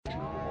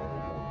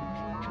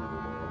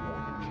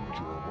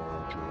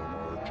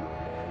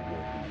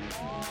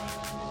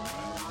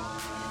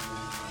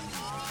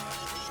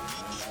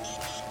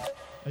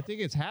I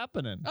think it's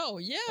happening. Oh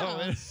yeah.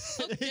 It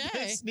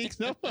Okay. sneaks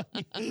up on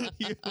you.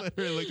 You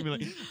literally look at me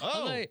like,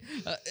 I'm like,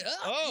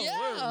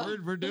 yeah.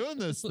 we're doing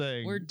this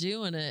thing. We're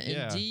doing it,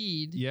 Yeah.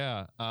 indeed.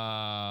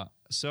 Yeah.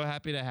 So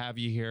happy to have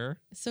you here.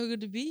 So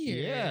good to be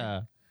here.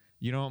 Yeah.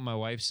 You know what my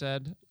wife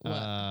said?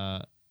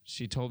 What?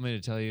 She told me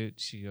to tell you.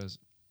 She goes,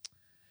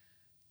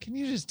 "Can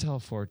you just tell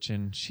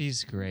Fortune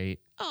she's great?"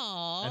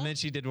 Aw. And then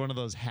she did one of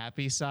those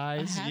happy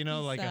sighs. A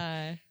happy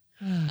sigh.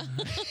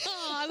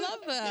 I love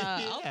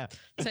that. Yeah.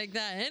 I'll take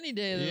that any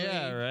day of the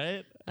Yeah, week.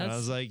 right. And I That's-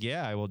 was like,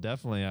 "Yeah, I will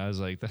definitely." I was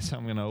like, "That's how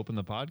I'm going to open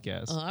the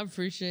podcast." Oh, I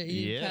appreciate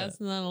you Yeah.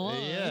 passing that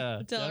along.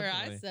 Yeah, Tell her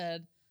definitely. I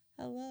said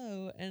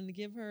hello and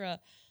give her a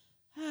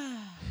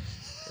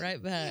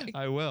right back.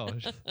 I will.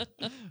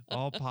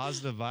 All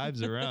positive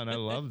vibes around. I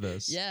love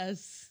this.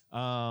 Yes.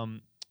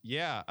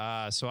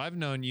 Yeah. So I've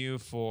known you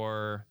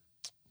for.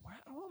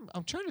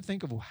 I'm trying to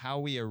think of how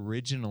we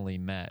originally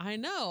met. I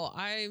know.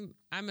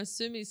 I'm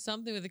assuming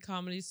something with the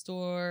Comedy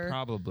Store.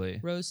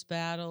 Probably. Roast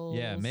battles.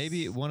 Yeah,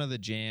 maybe one of the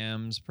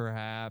jams,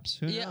 perhaps.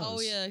 Who Yeah. knows? Oh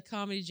yeah.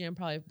 Comedy Jam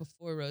probably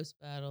before roast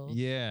battles.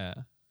 Yeah.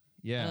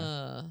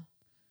 Yeah.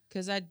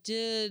 Because I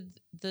did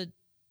the.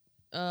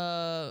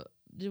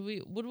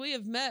 Would we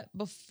have met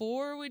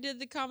before we did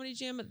the Comedy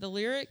Jam at the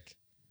Lyric?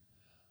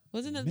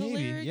 Wasn't it the Maybe.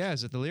 Lyric? Yeah.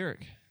 Is it the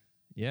Lyric?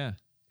 Yeah.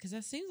 Because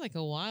that seems like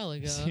a while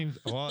ago.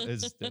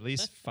 It's at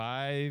least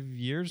 5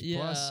 years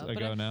plus but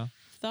ago I now.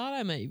 thought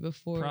I met you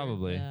before.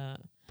 Probably. that.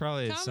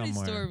 Probably it's Comedy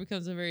somewhere. Store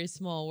becomes a very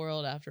small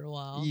world after a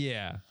while.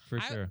 Yeah, for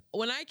sure.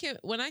 When I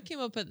came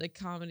up at the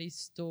Comedy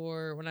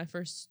Store when I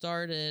first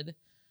started,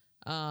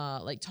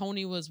 like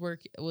Tony was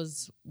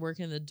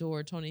working the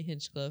door, Tony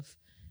Hinchcliffe,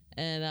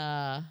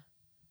 and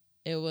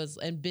it was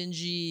and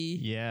Benji,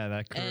 Yeah,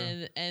 that crew.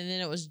 and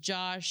then it was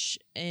Josh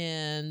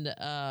and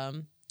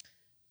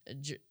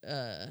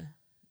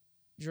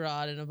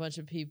Gerard and a bunch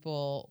of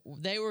people.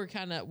 We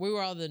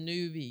were all the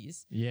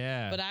newbies.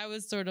 yeah. But I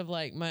was sort of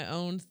like my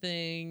own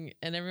thing,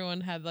 and everyone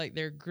had like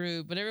their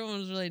group, but everyone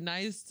was really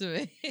nice to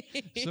me.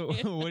 So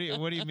what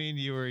do you mean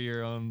you were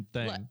your own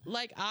thing?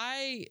 Like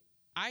I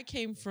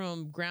came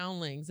from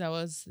Groundlings. I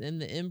was in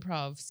the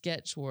improv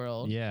sketch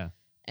world. Yeah.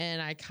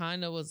 And I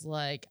kind of was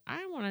like,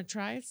 I want to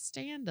try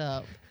stand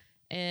up.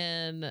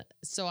 And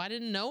so I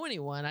didn't know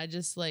anyone. I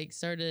just like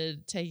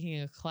started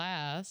taking a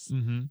class.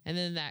 Mm-hmm. And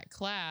then that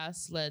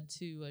class led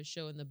to a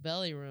show in the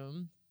Belly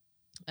Room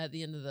at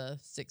the end of the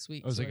 6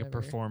 weeks. It was like a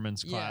whatever.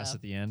 performance class Yeah.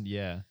 at the end.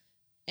 Yeah.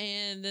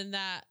 And then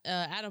that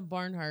Adam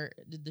Barnhart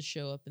did the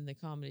show up in the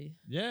comedy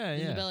Yeah. in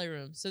the Yeah. Belly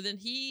Room. So then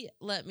he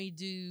let me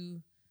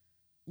do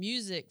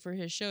music for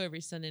his show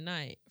every Sunday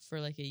night for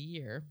like a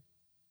year.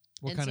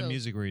 What And kind of so-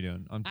 music were you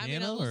doing? On I mean,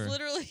 piano I was or?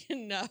 literally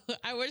no.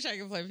 I wish I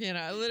could play piano.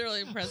 I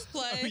literally pressed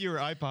play. Oh, your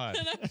iPod.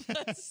 and I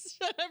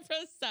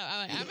pressed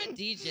stop. I'm a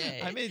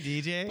DJ. I'm a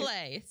DJ.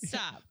 Play,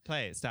 stop.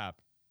 Play.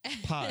 Stop.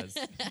 Pause.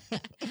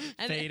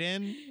 And Fade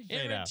in. in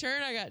Fade out.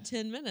 return, I got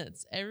 10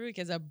 minutes every week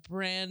as a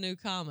brand new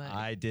comic.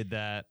 I did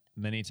that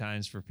many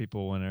times for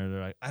people when they're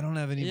like, I don't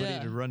have anybody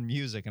Yeah. to run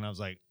music, and I was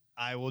like,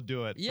 I will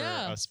do it for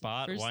a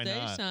spot. for Why stage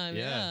not? time,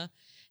 yeah.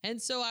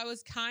 And so I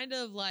was kind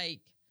of like,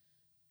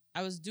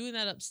 I was doing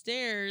that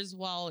upstairs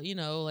while,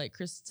 like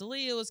Chris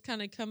D'Elia was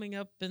kind of coming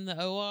up in the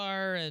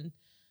OR. And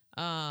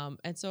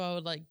so I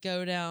would like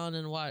go down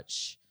and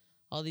watch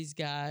all these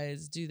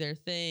guys do their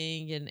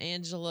thing. And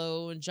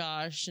Angelo and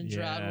Josh and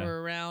Gerard Yeah.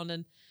 were around,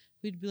 and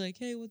we'd be like,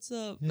 hey, what's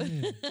up?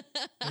 Hey,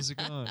 how's it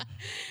going?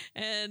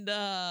 And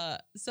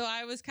so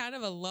I was kind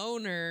of a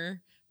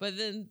loner, but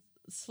then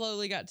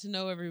slowly got to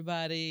know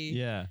everybody.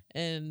 Yeah.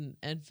 And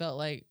felt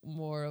like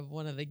more of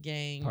one of the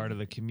gang. Part of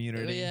the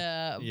community.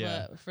 Yeah,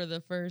 Yeah. but for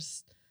the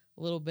first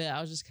little bit, I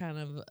was just kind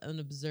of an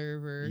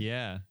observer.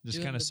 Yeah. Just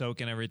Doing kind of the-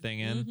 soaking everything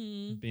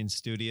in, being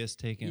studious,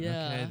 taking,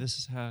 Yeah. okay, this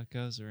is how it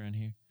goes around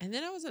here. And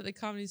then I was at the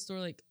Comedy Store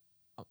like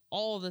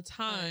all the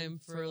time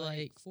for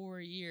like 4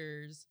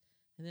 years.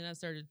 And then I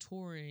started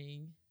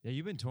touring. Yeah,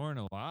 you've been touring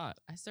a lot.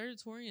 I started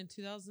touring in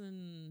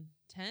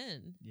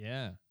 2010.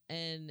 Yeah.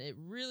 And it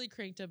really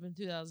cranked up in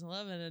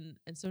 2011.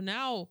 And so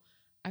now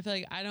I feel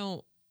like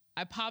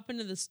I pop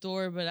into the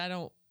store, but I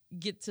don't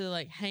get to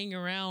like hang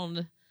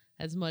around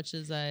as much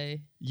as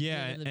I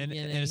Yeah, did in the and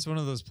beginning. it's one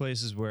of those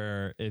places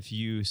where if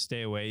you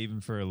stay away even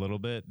for a little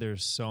bit,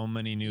 there's so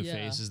many new Yeah.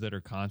 faces that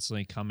are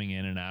constantly coming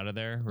in and out of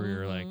there where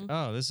you're like,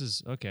 oh, this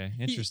is okay,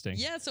 interesting.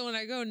 Yeah, so when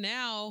I go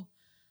now,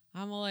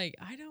 I'm like,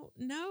 I don't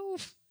know.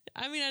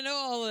 I mean, I know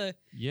all the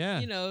Yeah.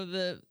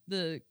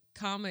 the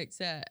comics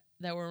that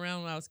were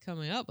around when I was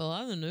coming up. A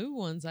lot of the new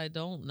ones I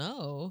don't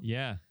know.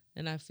 Yeah.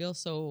 And I feel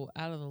so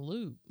out of the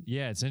loop.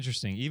 Yeah, it's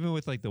interesting. Even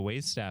with like the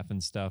wait staff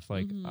and stuff,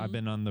 like I've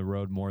been on the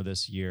road more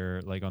this year,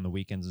 like on the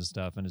weekends and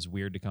stuff, and it's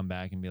weird to come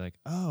back and be like,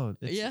 oh,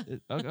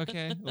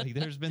 okay. Like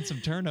there's been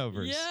some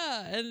turnovers.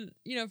 Yeah. And,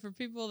 for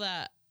people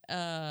that,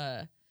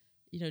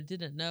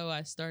 didn't know,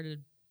 I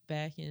started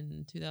back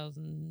in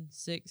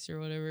 2006 or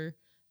whatever.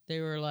 They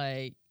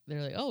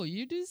they're like, "Oh,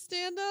 you do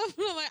stand up?"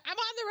 I'm like, "I'm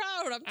on the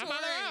road. I'm touring.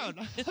 on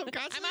the road.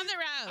 I'm on the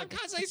road. I'm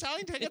constantly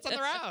selling tickets on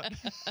the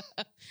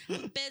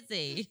road.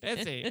 Busy.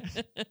 Busy.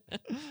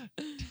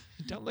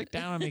 Don't look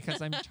down on me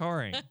because I'm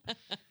touring."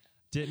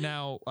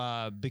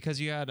 Because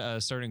you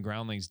had starting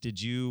Groundlings,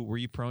 were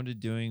you prone to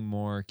doing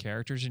more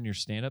characters in your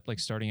stand-up, like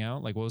starting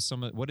out? Like,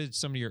 what did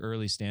some of your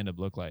early stand-up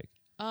look like?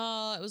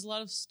 It was a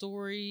lot of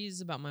stories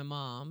about my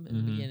mom in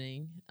the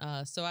beginning.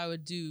 So I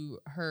would do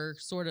her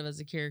sort of as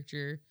a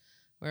character,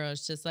 where I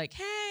was just like,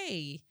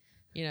 "Hey,"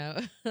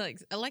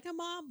 like a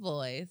mom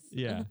voice.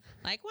 Yeah.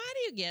 Like, "Why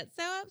do you get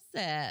so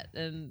upset?"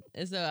 And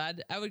so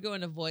I would go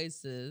into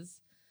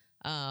voices.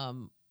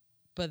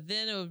 But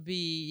then it would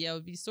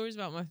be stories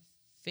about my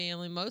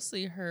family,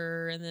 mostly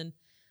her. And then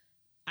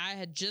I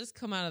had just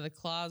come out of the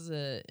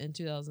closet in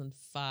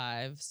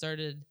 2005,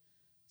 started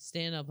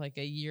stand up like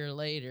a year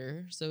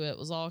later. So it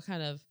was all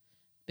kind of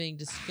being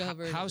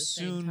discovered. How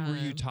soon were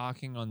you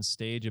talking on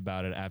stage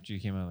about it after you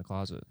came out of the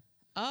closet?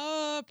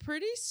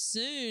 Pretty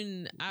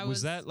soon.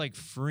 Was that like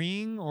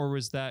freeing, or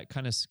was that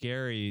kind of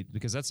scary?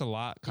 Because that's a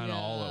lot kind of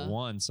all at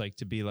once, like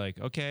to be like,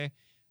 okay,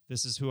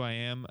 this is who I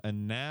am.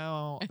 And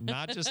now I'm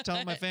not just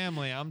telling my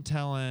family, I'm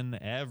telling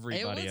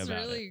everybody about it. It was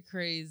really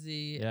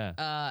crazy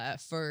at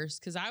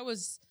first, because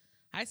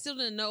I still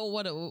didn't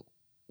know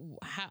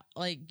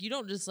you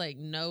don't just like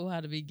know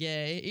how to be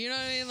gay. You know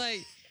what I mean?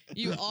 Like,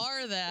 you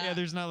are that. Yeah,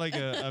 there's not like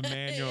a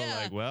manual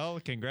like,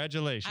 well,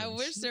 congratulations. I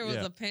wish there was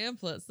a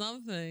pamphlet,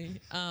 something.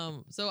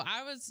 So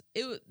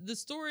the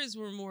stories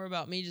were more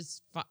about me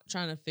just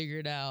trying to figure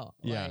it out.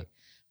 Like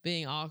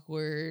being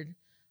awkward.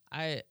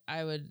 I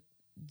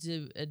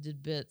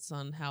did bits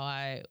on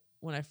how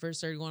when I first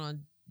started going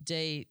on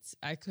dates,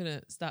 I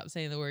couldn't stop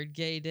saying the word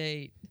gay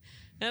date.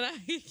 And I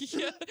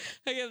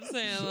kept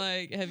saying,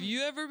 like, "Have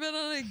you ever been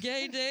on a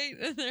gay date?"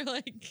 And they're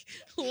like,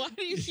 "Why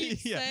do you keep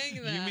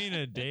saying that? You mean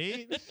a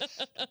date?"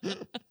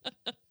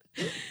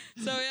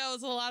 So it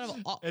was a lot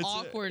of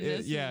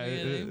awkwardness.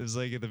 It was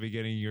like at the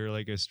beginning, you're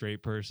like a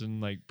straight person,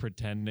 like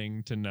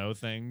pretending to know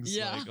things.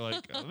 Yeah.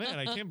 Like, oh man,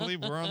 I can't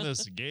believe we're on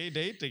this gay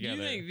date together.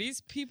 You think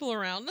these people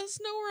around us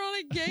know we're on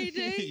a gay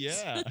date?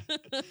 Yeah.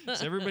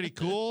 Is everybody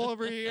cool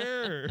over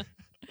here?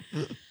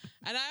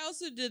 And I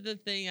also did the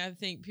thing I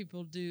think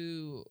people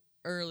do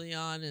early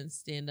on in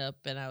stand up,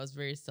 and I was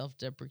very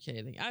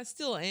self-deprecating. I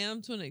still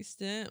am to an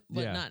extent,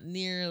 but not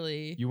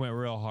nearly. You went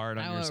real hard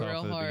on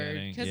yourself at the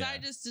beginning. Because I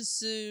just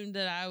assumed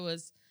that I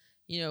was,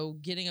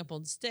 getting up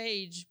on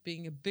stage,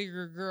 being a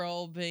bigger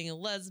girl, being a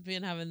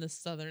lesbian, having this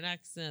southern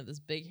accent, this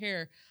big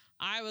hair.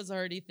 I was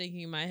already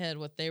thinking in my head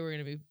what they were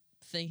going to be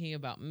thinking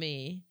about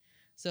me.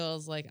 So I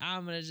was like,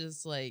 I'm going to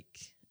just like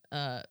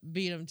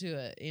beat them to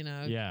it,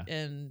 Yeah.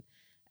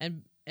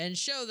 And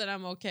show that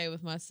I'm okay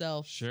with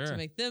myself to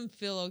make them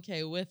feel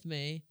okay with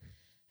me.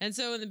 And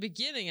so in the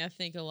beginning, I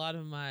think a lot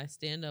of my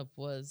stand-up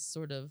was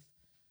sort of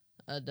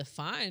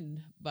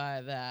defined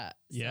by that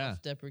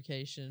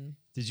self-deprecation.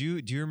 Do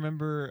you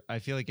remember, I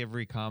feel like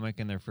every comic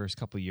in their first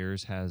couple of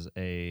years has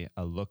a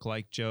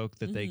look-like joke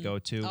that they go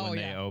to when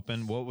they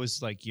open. What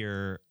was like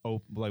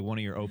one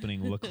of your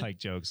opening look-like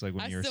jokes? Like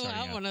when you were starting out?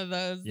 I still have one of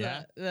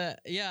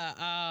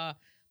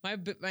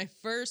those. My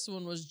first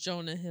one was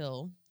Jonah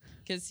Hill.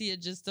 Because he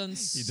had just done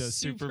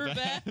super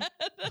bad.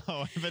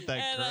 Oh, I bet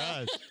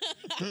that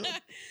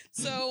crushed.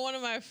 So one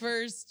of my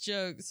first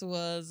jokes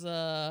was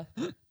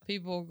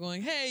people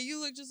going, "Hey,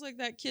 you look just like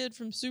that kid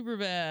from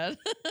Superbad."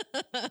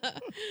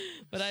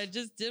 But I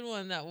just did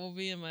one that will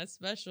be in my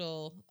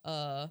special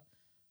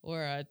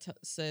where I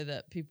say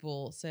that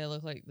people say I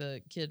look like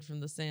the kid from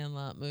the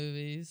Sandlot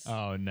movies.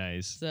 Oh,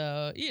 nice.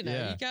 So, you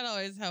gotta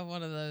always have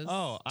one of those.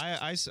 Oh,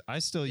 I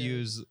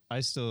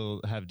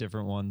still have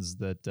different ones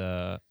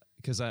that...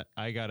 because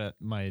I got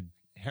my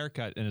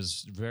haircut and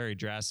is very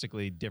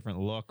drastically different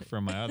look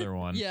from my other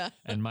one.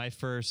 And my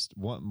first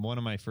one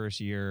of my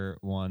first year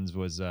ones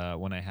was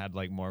when I had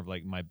like more of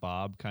like my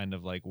bob kind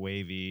of like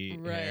wavy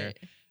hair.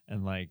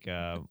 And like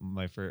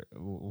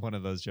one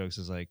of those jokes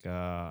is like,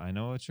 I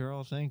know what you're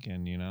all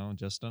thinking,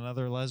 just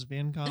another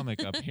lesbian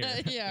comic up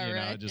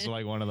here. Just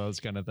like one of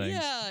those kind of things.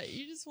 Yeah,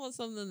 you just want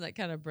something that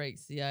kind of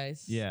breaks the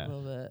ice a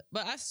little bit.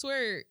 But I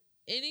swear,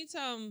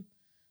 anytime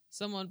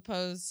someone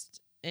posts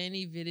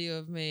any video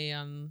of me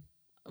on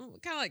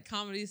kind of like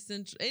Comedy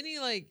Central, any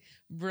like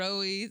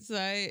bro-y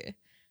site,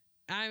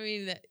 I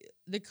mean,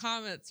 the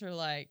comments are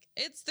like,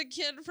 "It's the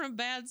kid from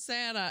Bad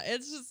Santa."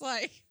 It's just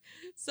like,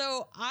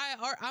 so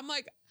I'm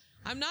like,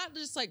 I'm not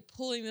just like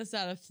pulling this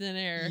out of thin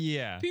air.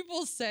 Yeah.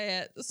 People say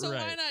it. So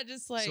why not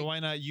just like... So why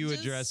not you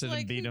address it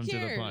and beat them to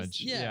the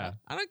punch? Yeah.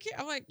 I don't care.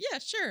 I'm like, yeah,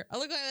 sure. I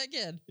look like that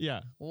kid.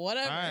 Yeah.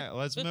 Whatever. All right,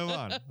 let's move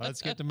on.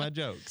 Let's get to my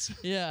jokes.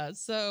 Yeah.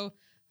 So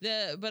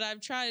but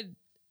I've tried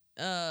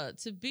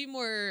to be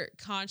more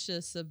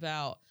conscious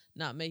about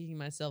not making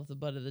myself the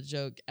butt of the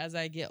joke as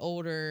I get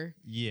older.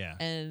 Yeah.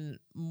 And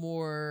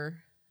more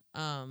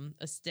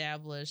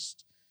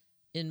established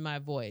in my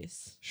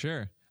voice.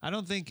 Sure. I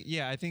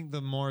think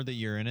the more that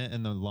you're in it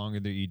and the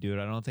longer that you do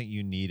it, I don't think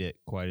you need it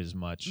quite as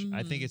much.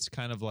 I think it's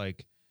kind of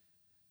like,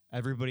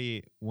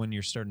 everybody, when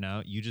you're starting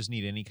out, you just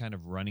need any kind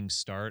of running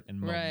start and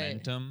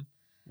momentum.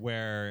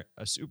 Where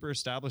a super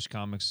established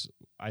comics,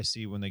 I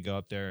see when they go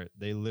up there,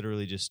 they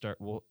literally just start.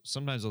 Well,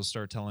 sometimes they'll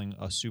start telling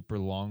a super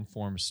long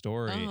form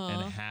story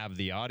and have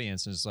the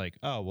audience, and it's like,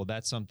 oh, well,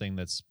 that's something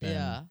that's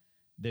been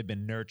they've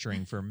been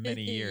nurturing for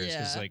many years.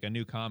 Because like a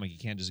new comic, you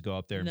can't just go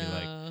up there and be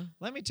like,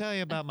 let me tell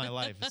you about my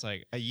life. It's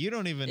like you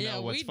don't even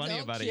know what's funny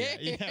about it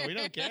yet. Yeah, we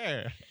don't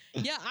care.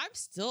 Yeah, I'm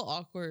still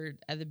awkward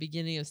at the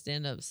beginning of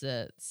stand-up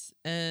sets,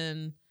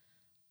 and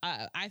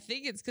I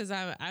think it's because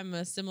I'm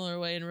a similar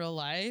way in real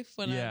life.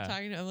 When I'm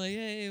talking to, I'm like,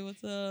 hey,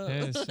 what's up? Hey,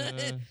 how's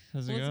it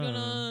what's going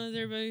on? Is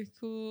everybody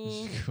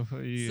cool?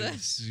 You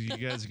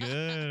guys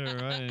good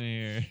or what in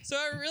here? So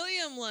I really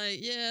am like,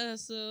 yeah.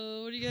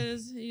 So what are you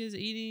guys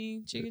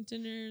eating? Chicken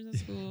tenders?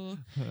 That's cool.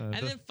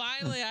 And then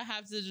finally, I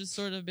have to just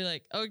sort of be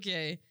like,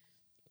 okay.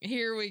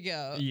 Here we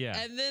go. Yeah.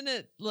 And then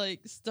it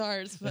like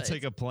starts. It's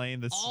like a plane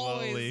that's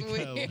slowly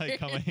like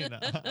coming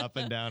up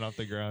and down off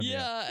the ground.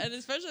 Yeah. And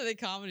especially at the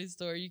Comedy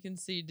Store, you can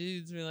see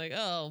dudes be like,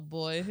 oh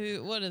boy,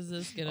 what is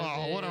this going to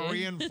be? What are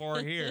we in for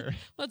here?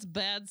 What's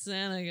Bad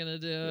Santa going to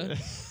do?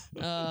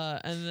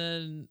 And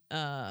then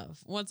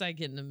once I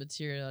get into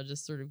material, I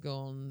just sort of go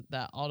on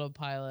that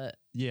autopilot.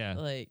 Yeah.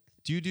 Like,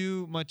 do you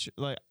do much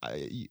like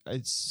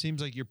it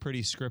seems like you're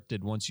pretty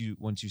scripted once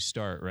you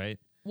start, right?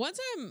 Once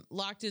I'm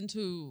locked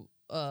into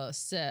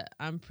set,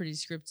 I'm pretty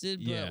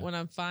scripted, but when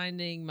I'm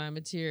finding my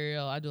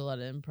material, I do a lot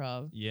of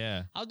improv.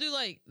 Yeah. I'll do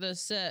like the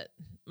set,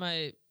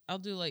 I'll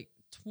do like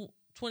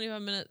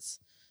 25 minutes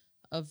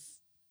of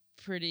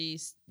pretty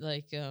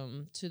like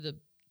to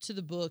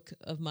the book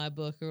of my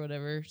book or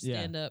whatever,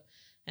 stand up.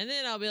 And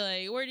then I'll be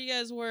like, where do you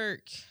guys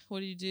work? What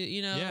do you do?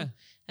 You know? Yeah.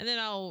 And then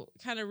I'll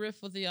kind of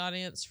riff with the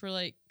audience for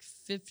like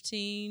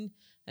 15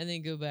 and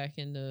then go back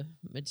into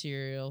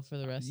material for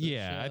the rest of the show.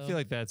 Yeah, I feel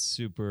like that's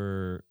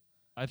super.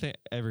 I think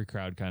every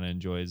crowd kind of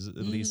enjoys at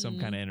least some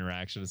kind of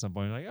interaction at some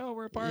point. Like, oh,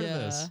 we're a part of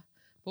this.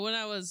 But when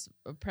I was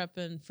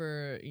prepping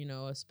for,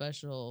 a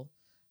special,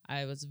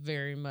 I was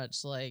very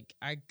much like,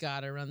 I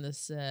gotta run this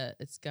set.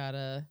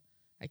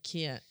 I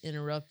can't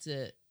interrupt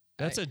it.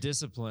 That's a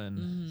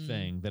discipline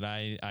thing that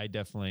I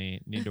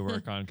definitely need to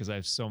work on because I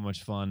have so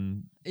much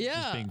fun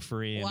just being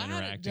free and interacting and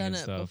stuff. I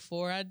hadn't done it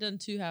before. I'd done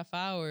 2.5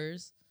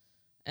 hours,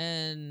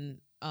 and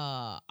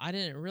I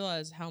didn't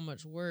realize how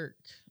much work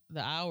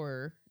the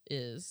hour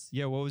is.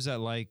 Yeah, what was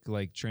that like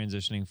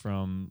transitioning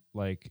from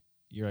like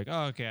you're like,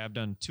 oh, okay, I've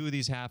done 2 of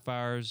these half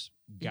hours,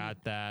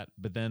 got that,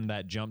 but then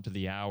that jump to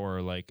the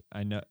hour, like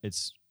I know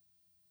it's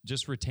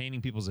just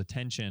retaining people's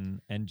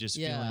attention and just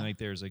feeling like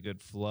there's a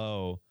good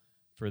flow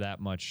for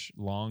that much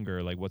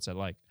longer. Like, what's that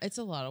like? It's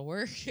a lot of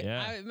work.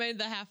 Yeah. I made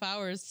the half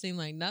hours seem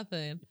like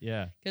nothing.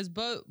 Yeah. Because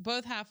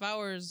both half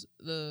hours,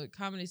 the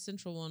Comedy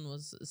Central one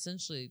was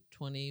essentially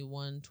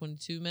 21,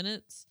 22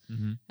 minutes.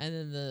 And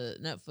then the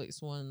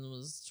Netflix one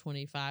was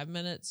 25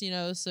 minutes,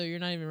 so you're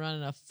not even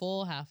running a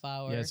full half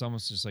hour. Yeah, it's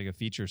almost just like a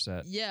feature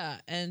set. Yeah.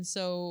 And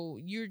so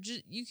you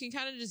can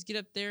kind of just get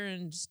up there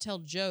and just tell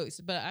jokes.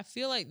 But I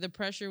feel like the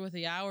pressure with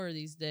the hour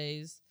these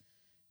days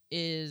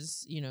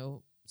is,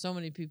 so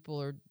many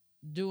people are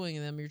doing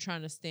them. You're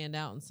trying to stand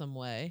out in some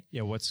way.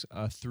 Yeah, what's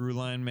a through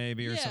line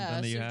maybe or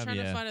something that you have? Trying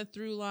to find a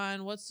through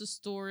line. What's the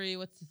story?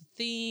 What's the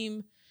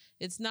theme?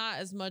 It's not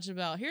as much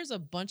about here's a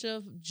bunch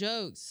of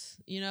jokes.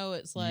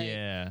 It's like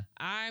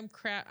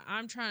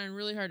I'm trying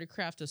really hard to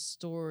craft a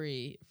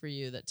story for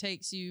you that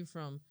takes you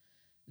from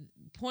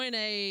point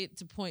A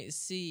to point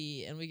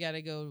C, and we got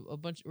to go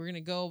we're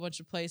gonna go a bunch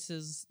of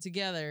places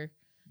together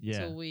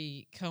till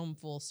we come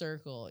full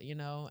circle.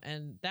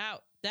 And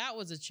that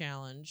was a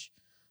challenge.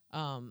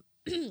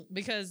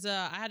 Because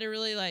I had to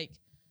really like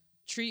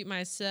treat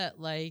my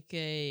set like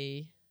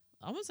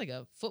almost like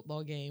a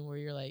football game where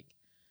you're like,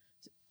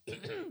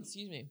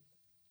 excuse me,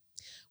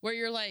 where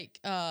you're like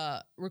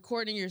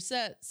recording your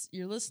sets,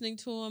 you're listening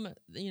to them,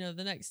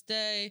 the next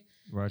day,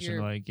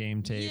 watching like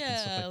game tape and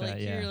stuff like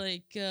that. You're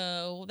like,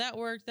 well, that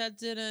worked, that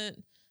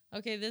didn't.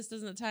 Okay, this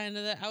doesn't tie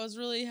into that. I was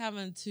really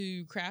having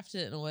to craft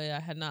it in a way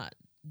I had not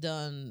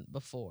done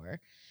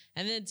before,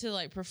 and then to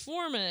like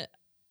perform it.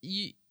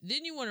 You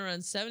want to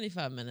run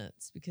 75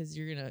 minutes because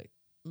you're going to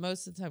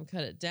most of the time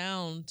cut it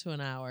down to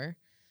an hour.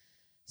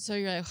 So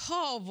you're like,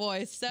 oh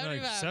boy,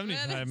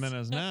 75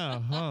 minutes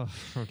now. Oh,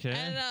 okay.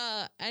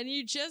 And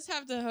you just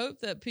have to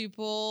hope that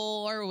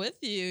people are with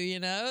you,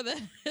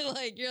 that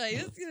like, you're like,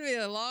 this is going to be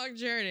a long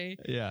journey.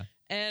 Yeah.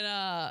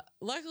 And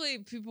luckily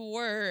people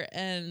were,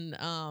 and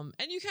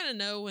you kind of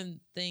know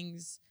when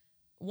things,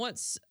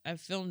 once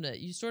I've filmed it,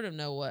 you sort of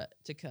know what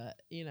to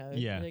cut,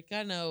 Yeah. Like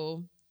I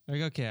know.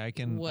 Like, okay, I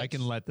can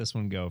let this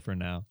one go for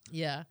now.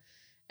 Yeah.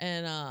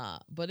 And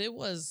but it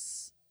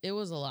was a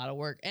lot of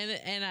work.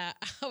 And I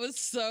was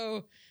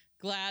so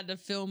glad to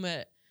film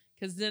it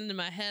because then in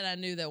my head I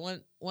knew that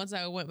once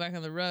I went back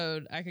on the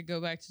road, I could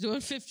go back to doing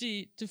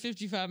 50 to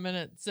 55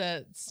 minute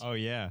sets. Oh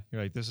yeah.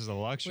 You're like, this is a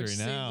luxury which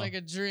now. Seems like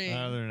a dream.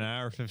 Rather than an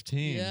hour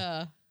 15.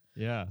 Yeah.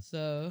 Yeah.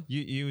 So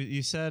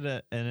you said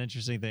an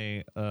interesting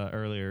thing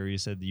earlier. You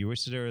said you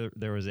wish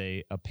there was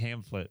a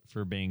pamphlet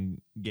for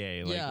being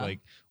gay. Like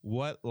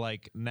what,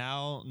 like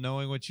now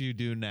knowing what you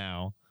do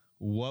now,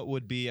 what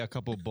would be a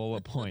couple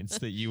bullet points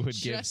that you would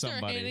give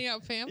somebody? Handing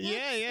out pamphlets?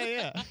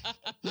 Yeah.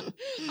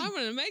 I'm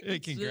gonna make this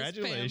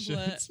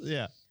congratulations.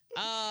 This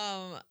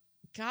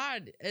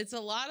God, it's a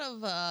lot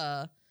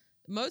of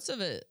most of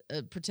it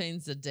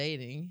pertains to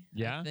dating.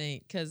 Yeah, I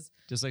think because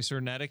just like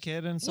certain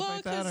etiquette and stuff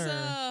like that.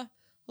 Or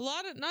a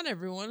lot of, not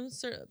everyone,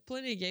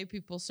 plenty of gay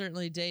people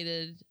certainly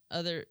dated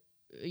other,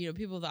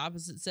 people of the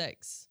opposite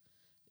sex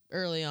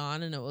early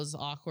on, and it was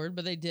awkward,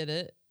 but they did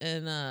it.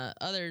 And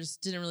others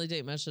didn't really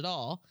date much at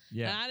all.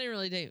 Yeah, and I didn't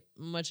really date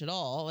much at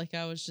all. Like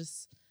I was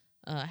just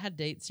had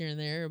dates here and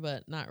there,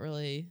 but not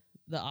really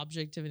the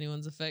object of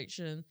anyone's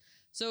affection.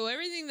 So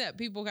everything that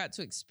people got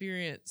to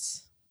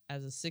experience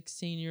as a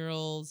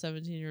 16-year-old,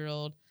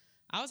 17-year-old,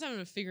 I was having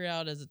to figure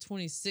out as a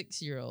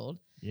 26-year-old.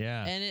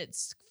 Yeah. And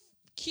it's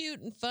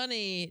cute and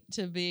funny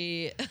to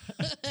be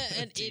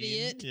an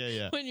idiot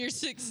when you're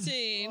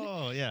 16.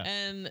 Oh, yeah.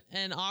 And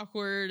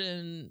awkward.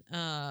 And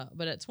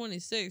but at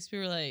 26,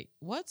 people were like,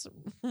 what's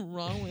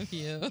wrong with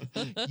you?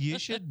 You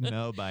should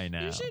know by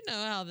now. You should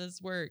know how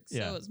this works.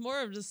 Yeah. So it's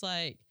more of just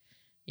like,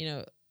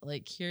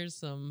 like here's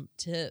some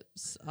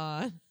tips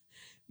on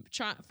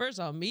first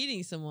of all,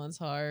 meeting someone's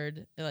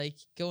hard. Like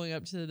going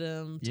up to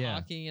them,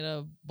 talking at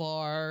a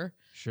bar,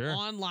 sure.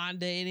 Online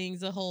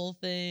dating's a whole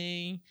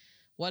thing.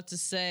 What to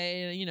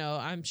say?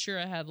 I'm sure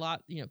I had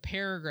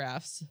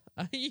paragraphs.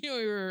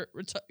 You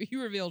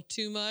revealed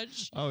too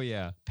much. Oh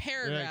yeah,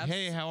 paragraphs. Like,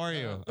 hey, how are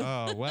you?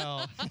 Oh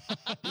well.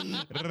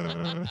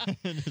 I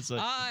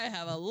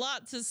have a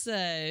lot to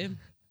say,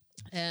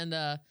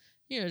 and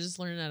just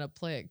learn how to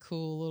play it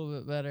cool a little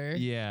bit better.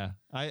 Yeah,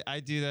 I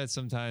do that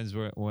sometimes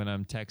when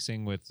I'm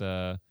texting with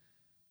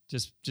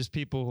just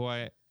people who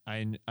I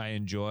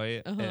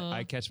enjoy.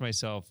 I catch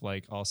myself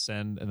like I'll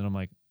send and then I'm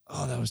like,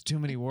 oh, that was too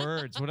many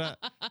words.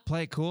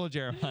 Play it cool,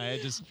 Jeremiah.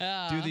 Just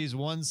do these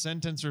one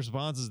sentence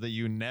responses that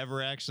you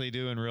never actually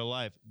do in real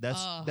life.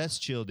 That's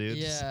chill, dude.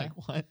 Yeah. It's like,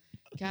 what?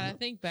 God, I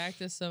think back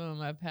to some of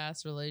my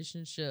past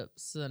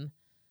relationships and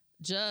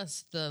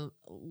just the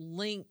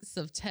lengths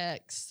of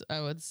text I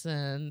would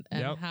send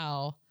and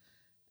how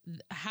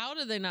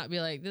do they not be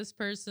like, this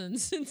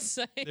person's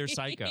insane? They're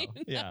psycho.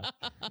 Yeah.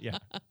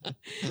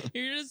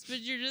 You're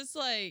just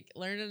like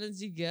learning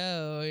as you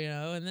go,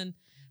 and then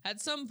at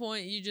some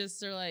point you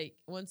just are like,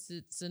 once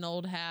it's an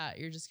old hat,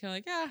 you're just kind of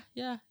like,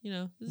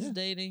 this is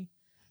dating.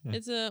 Yeah.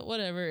 It's a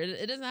whatever.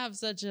 It doesn't have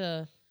such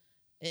a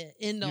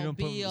end all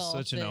be all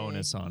such thing. An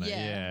onus on it.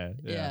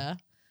 Yeah.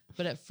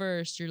 But at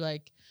first you're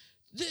like,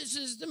 this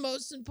is the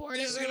most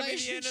important. This is going to be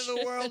the end of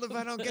the world if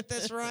I don't get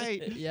this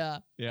right. Yeah.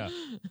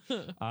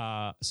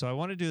 So I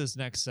want to do this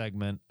next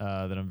segment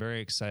that I'm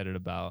very excited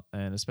about,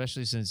 and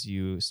especially since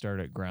you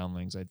started at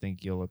Groundlings, I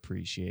think you'll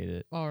appreciate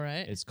it. All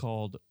right. It's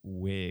called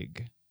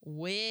Wig.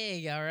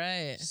 Wig. All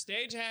right.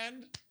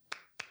 Stagehand,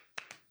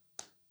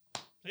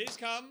 please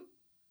come.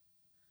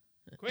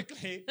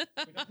 Quickly. We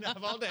don't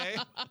have all day.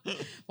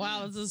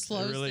 Wow, it's a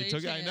slow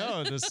I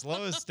know, the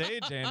slowest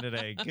stagehand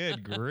today.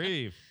 Good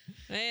grief.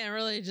 Man,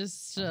 really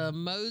just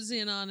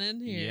moseying on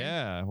in here.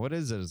 Yeah. What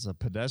is it? It's a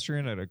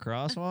pedestrian at a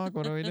crosswalk?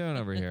 What are we doing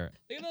over here?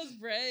 Look at those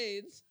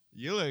braids.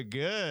 You look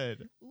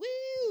good.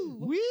 Woo!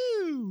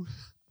 Woo!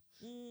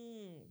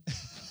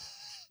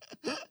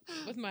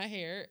 With my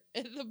hair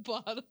at the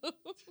bottom.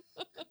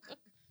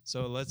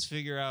 So let's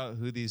figure out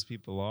who these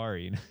people are.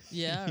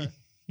 Yeah.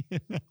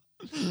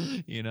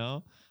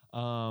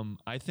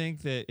 I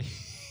think that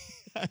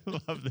I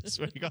love this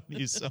wig on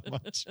you so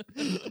much.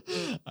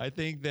 I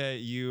think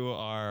that you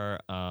are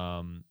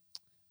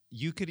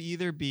you could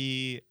either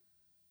be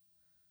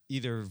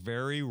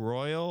very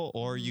royal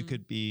or you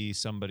could be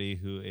somebody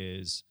who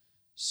is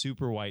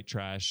super white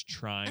trash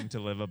trying to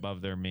live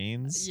above their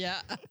means.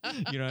 Yeah.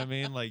 You know what I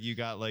mean? Like you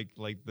got like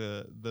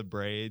the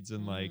braids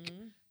and like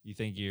you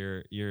think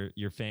you're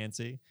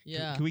fancy.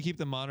 Yeah. Can we keep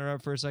the monitor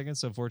up for a second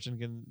so Fortune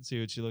can see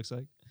what she looks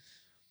like?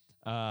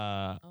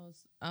 I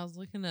was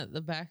looking at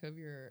the back of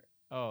your.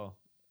 Oh,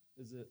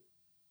 is it?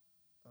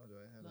 Oh, do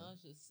I have? No,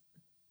 it's just.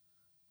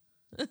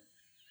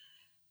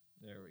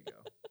 There we go.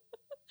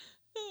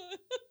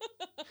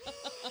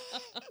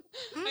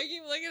 I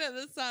keep looking at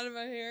this side of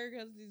my hair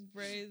because these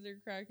braids are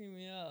cracking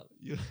me up.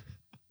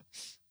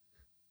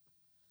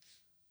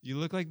 You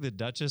look like the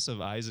Duchess of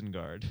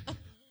Isengard.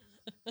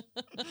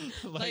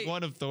 like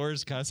one of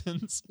Thor's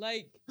cousins.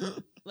 Like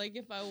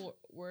if I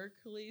were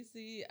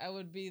Khaleesi, I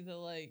would be the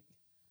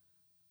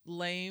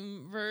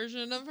lame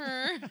version of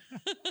her.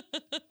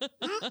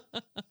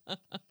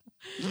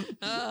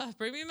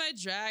 Bring me my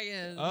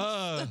dragons.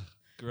 Oh,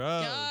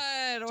 gross.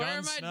 God, where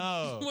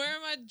are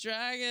my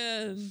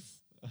dragons?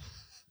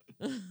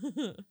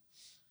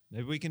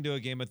 Maybe we can do a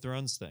Game of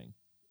Thrones thing.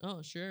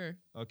 Oh, sure.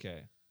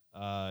 Okay.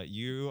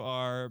 You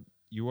are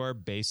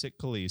basic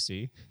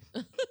Khaleesi.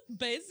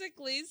 Basic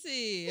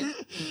Khaleesi.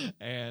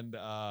 And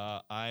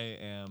I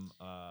am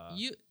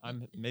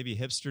I'm maybe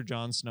hipster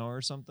Jon Snow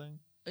or something.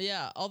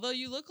 Yeah, although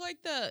you look like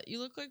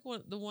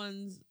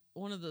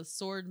one of the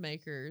sword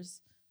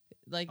makers,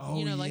 like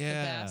like the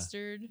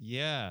bastard.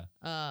 Yeah.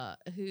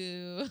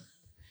 Who,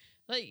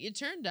 like it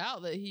turned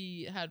out that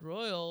he had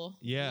royal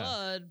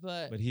blood,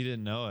 but he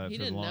didn't know it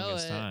for the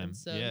longest time. And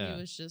so he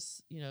was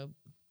just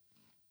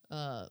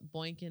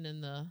boinking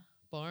in the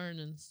barn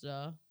and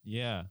stuff.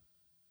 Yeah.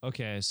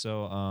 Okay,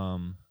 so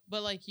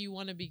but like you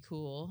want to be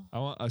cool.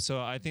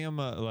 I think I'm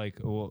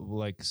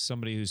like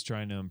somebody who's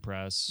trying to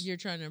impress. You're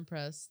trying to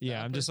impress.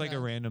 Yeah, I'm just like a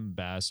random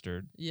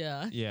bastard.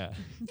 Yeah. Yeah.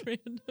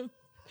 Random.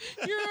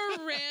 You're a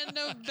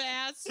random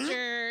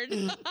bastard.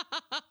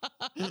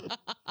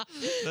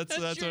 That's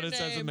what it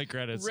says in the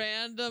credits.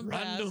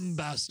 Random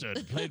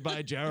bastard, played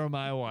by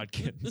Jeremiah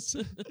Watkins.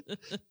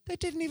 They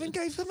didn't even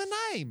give him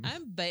a name.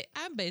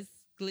 I'm basically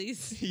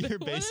You're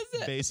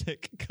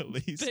basic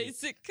Khaleesi.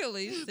 Basic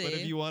Khaleesi. But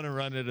if you want to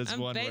run it as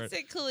one word,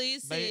 basic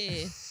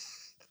Khaleesi.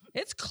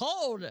 It's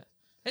cold.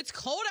 It's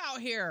cold out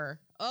here.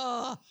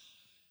 Ugh.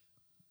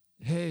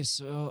 Hey,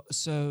 so,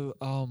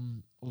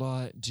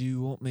 like, do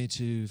you want me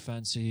to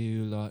fancy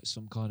you like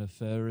some kind of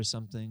fur or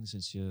something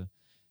since you're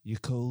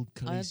cold,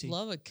 Khaleesi? I'd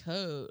love a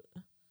coat.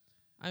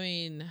 I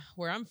mean,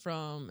 where I'm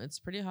from, it's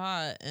pretty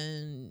hot,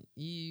 and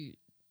you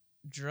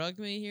drug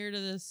me here to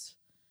this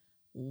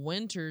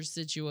winter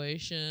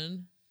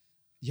situation.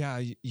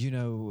 Yeah,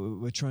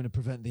 we're trying to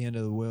prevent the end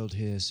of the world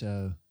here,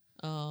 so.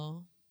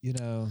 Oh. We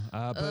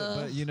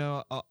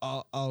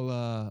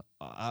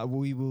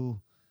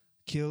will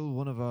kill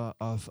one of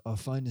our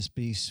finest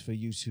beasts for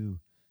you to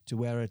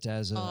wear it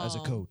as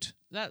a coat.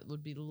 That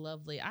would be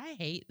lovely. I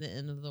hate the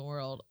end of the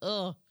world.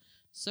 Ugh,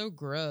 so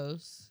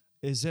gross.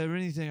 Is there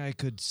anything I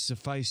could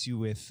suffice you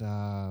with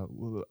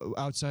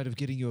outside of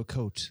getting you a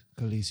coat,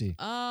 Khaleesi?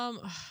 I'm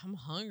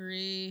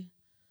hungry.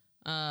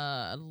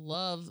 I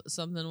love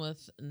something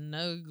with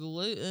no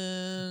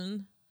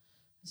gluten.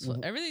 So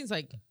everything's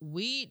like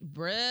wheat,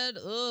 bread.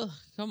 Ugh,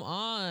 come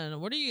on.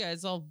 What are you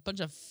guys, all a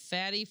bunch of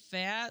fatty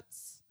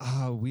fats?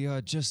 We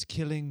are just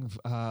killing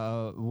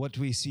what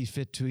we see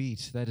fit to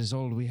eat. That is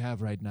all we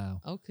have right now.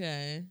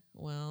 Okay.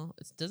 Well,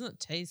 it doesn't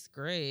taste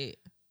great.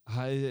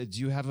 Do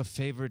you have a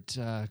favorite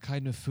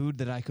kind of food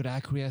that I could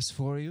acquiesce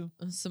for you?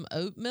 Some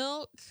oat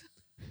milk?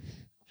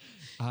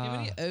 You have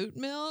any oat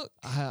milk?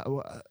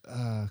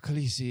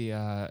 Khaleesi,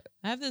 I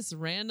have this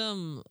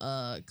random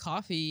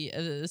coffee.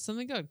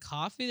 Something called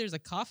coffee. There's a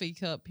coffee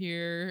cup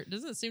here. It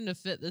doesn't seem to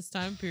fit this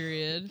time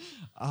period.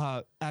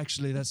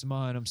 Actually, that's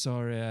mine. I'm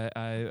sorry.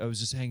 I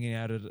was just hanging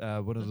out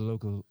at one of the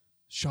local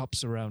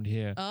shops around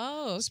here.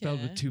 Oh, okay.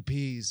 Spelled with 2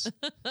 P's.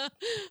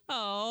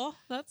 Oh,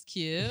 that's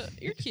cute.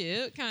 You're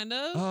cute, kind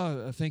of.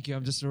 Oh, thank you.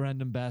 I'm just a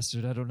random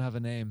bastard. I don't have a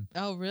name.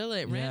 Oh,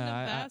 really?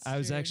 Random bastard. I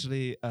was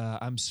actually,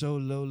 I'm so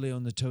lowly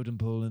on the totem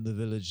pole in the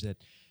village that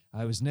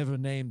I was never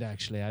named,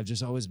 actually. I've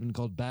just always been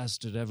called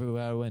bastard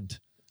everywhere I went.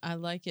 I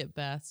like it,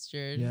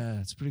 bastard. Yeah,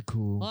 it's pretty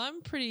cool. Well, I'm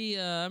a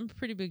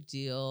pretty big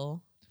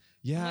deal.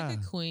 Yeah. I'm like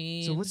a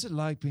queen. So what's it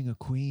like being a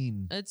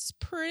queen? It's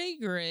pretty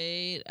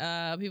great.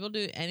 People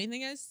do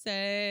anything I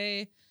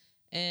say,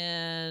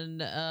 and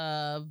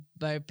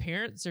my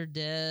parents are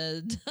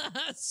dead,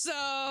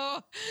 so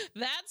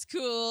that's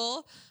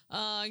cool.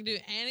 I can do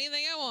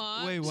anything I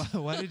want. Wait,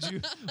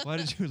 why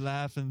did you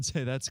laugh and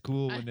say that's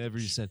cool whenever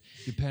you said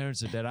your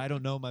parents are dead? I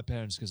don't know my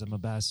parents because I'm a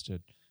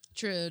bastard.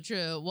 True.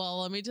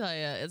 Well, let me tell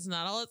you, it's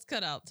not all it's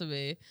cut out to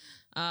be.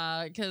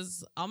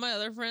 Because all my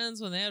other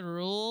friends, when they had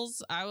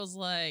rules, I was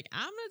like,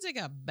 I'm going to take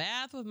a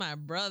bath with my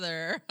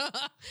brother.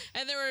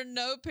 And there were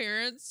no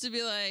parents to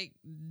be like,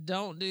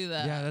 don't do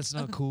that. Yeah, that's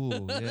not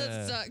cool. Yeah.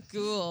 That's not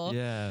cool.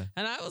 Yeah.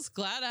 And I was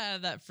glad I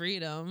had that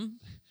freedom.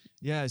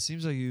 Yeah, it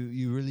seems like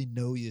you really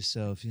know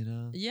yourself, you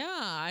know? Yeah,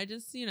 I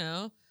just,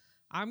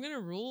 I'm going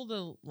to rule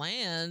the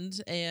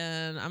land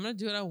and I'm going to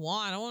do what I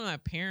want. I don't want my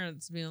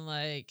parents being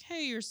like,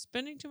 hey, you're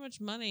spending too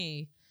much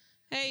money.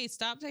 Hey,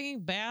 stop taking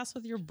baths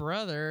with your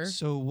brother.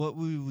 So what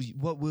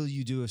will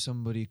you do if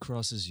somebody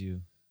crosses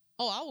you?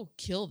 Oh, I will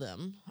kill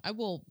them. I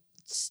won't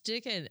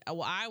stick a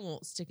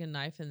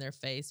knife in their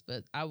face,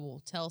 but I will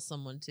tell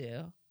someone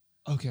to.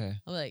 Okay.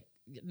 I'm like,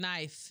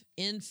 knife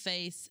in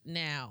face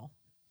now.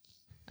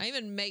 I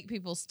even make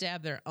people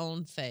stab their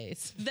own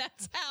face.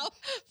 That's how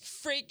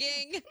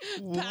freaking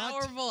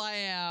powerful I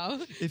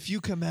am. If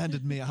you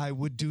commanded me, I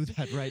would do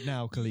that right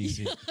now,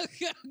 Khaleesi.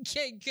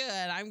 Okay,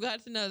 good. I'm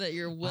glad to know that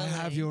you're willing. I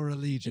have your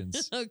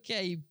allegiance.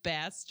 Okay, you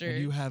bastard.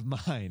 And you have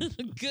mine.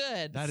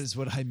 Good. That is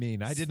what I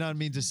mean. I did not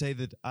mean to say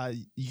that.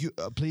 You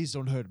please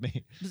don't hurt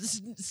me.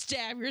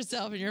 Stab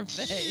yourself in your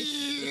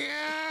face.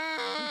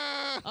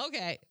 Yeah!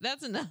 Okay,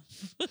 that's enough.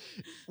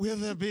 Will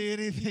there be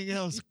anything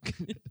else?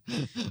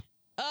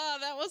 Oh,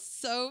 that was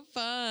so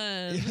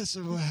fun. Yes,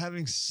 we're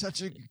having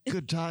such a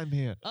good time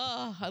here.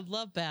 Oh, I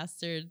love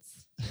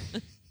bastards.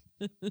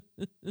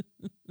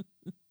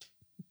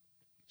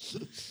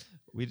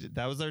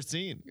 That was our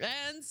scene.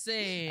 And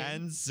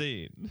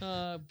scene.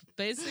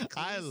 Basic Khaleesi.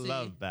 I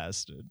love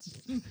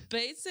bastards.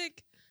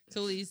 Basic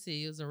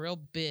Khaleesi was a real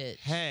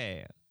bitch.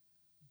 Hey,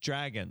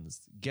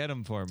 dragons. Get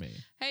them for me.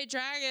 Hey,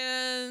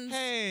 dragons.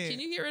 Hey. Can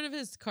you get rid of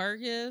his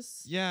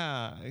carcass?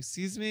 Yeah.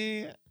 Excuse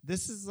me.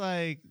 This is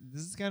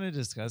kind of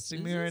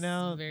disgusting me right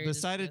now. The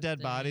sight of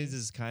dead bodies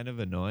is kind of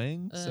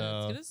annoying. So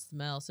it's gonna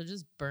smell. So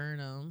just burn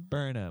them.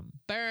 Burn them.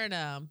 Burn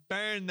them.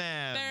 Burn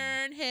them.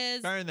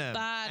 Burn them.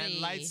 Body.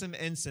 And light some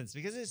incense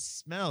because it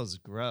smells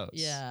gross.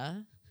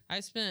 Yeah. I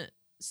spent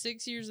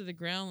 6 years of the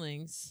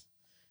groundlings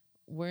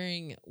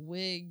wearing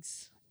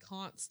wigs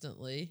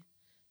constantly.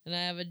 And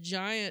I have a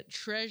giant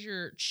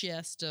treasure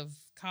chest of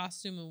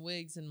costume and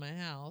wigs in my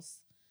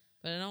house.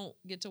 But I don't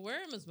get to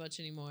wear them as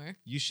much anymore.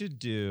 You should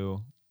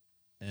do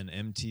an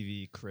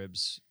MTV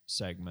Cribs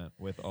segment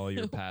with all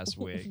your past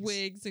wigs.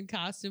 Wigs and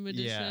costume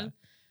edition. Yeah.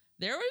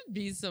 There would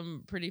be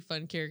some pretty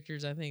fun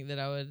characters, I think,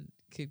 that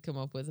could come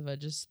up with if I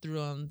just threw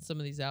on some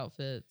of these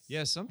outfits.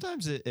 Yeah,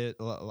 sometimes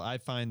I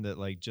find that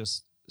like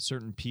just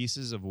certain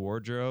pieces of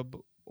wardrobe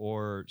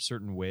or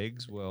certain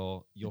wigs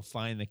you'll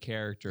find the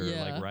character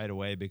like right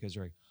away because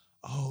you're like,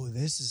 oh,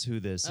 this is who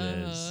this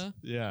is.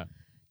 Yeah.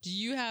 Do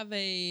you have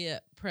a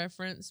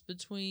preference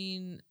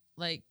between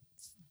like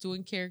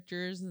doing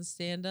characters and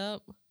stand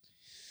up?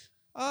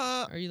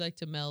 Or you like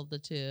to meld the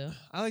two?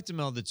 I like to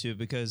meld the two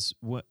because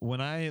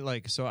when I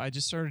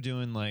just started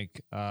doing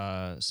like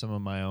some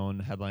of my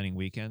own headlining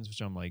weekends,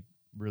 which I'm like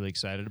really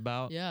excited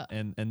about. Yeah.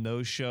 And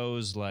those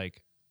shows,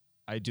 like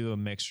I do a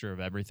mixture of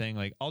everything.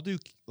 Like I'll do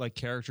like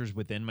characters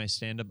within my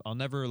stand up. I'll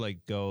never like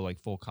go like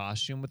full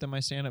costume within my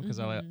stand up because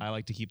I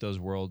like to keep those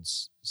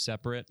worlds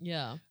separate.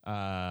 Yeah.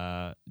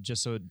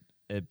 Just so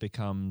it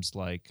becomes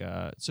like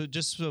so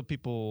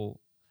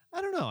people. I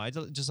don't know. I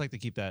just like to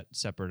keep that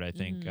separate, I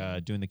think,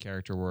 doing the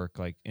character work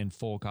like in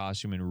full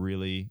costume and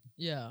really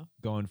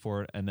going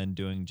for it and then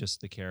doing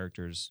just the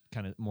characters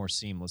kind of more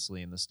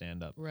seamlessly in the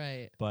stand-up.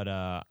 Right. But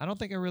I don't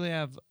think I really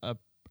have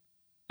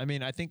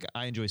I think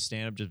I enjoy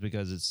stand-up just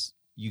because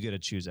you get to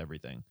choose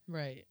everything.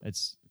 Right.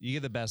 You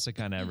get the best of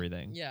kind of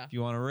everything. Yeah. If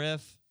you want to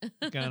riff,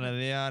 kind of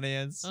the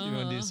audience. You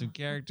want to do some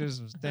characters,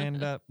 some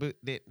stand-up.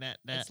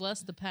 It's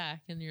less to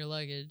pack in your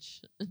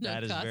luggage.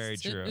 That is very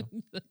true.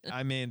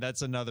 I mean,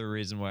 that's another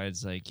reason why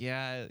it's like,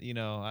 I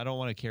don't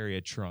want to carry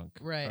a trunk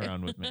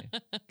around with me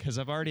because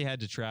I've already had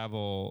to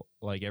travel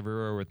like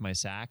everywhere with my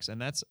sacks, and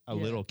that's a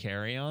little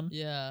carry-on.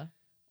 Yeah.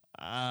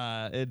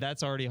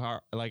 That's already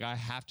hard. Like I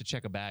have to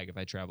check a bag if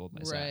I travel with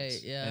my sacks.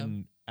 Right. Yeah.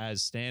 And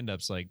as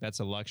stand-ups, like that's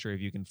a luxury if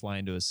you can fly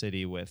into a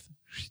city with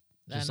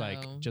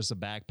just a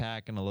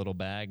backpack and a little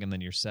bag, and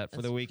then you're set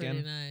for the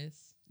weekend. Pretty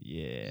nice.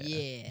 Yeah.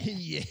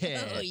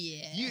 Yeah. Oh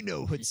yeah. You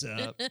know what's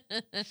up.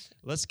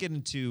 Let's get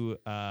into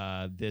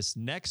this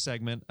next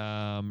segment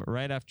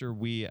right after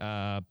we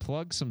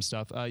plug some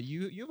stuff.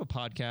 You have a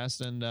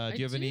podcast, and do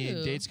you have any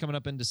dates coming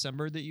up in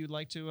December that you'd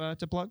like to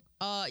plug?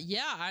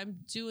 Yeah, I'm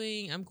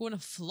going to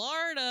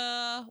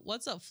Florida.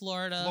 What's up,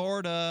 Florida?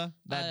 Florida,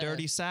 that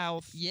dirty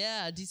South.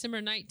 Yeah,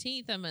 December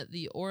 19th, I'm at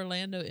the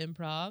Orlando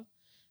Improv.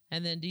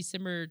 And then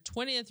December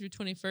 20th through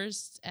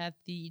 21st at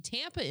the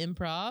Tampa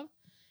Improv.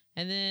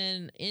 And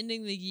then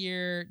ending the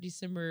year,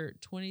 December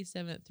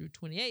 27th through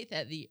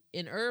 28th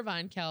in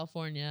Irvine,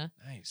 California.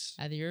 Nice.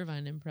 At the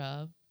Irvine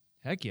Improv.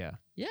 Heck yeah.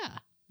 Yeah.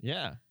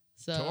 Yeah.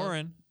 So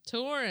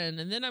touring.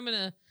 And then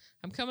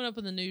I'm coming up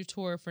with a new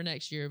tour for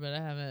next year, but I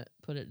haven't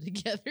put it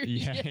together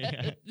yet.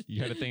 Yeah.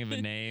 You got to think of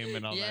the name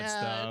and all that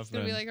stuff. Yeah, it's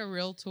going to be like a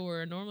real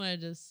tour. Normally I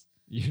just...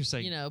 You're just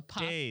like,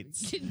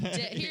 dates.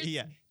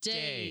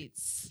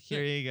 Dates.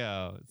 Here you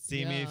go.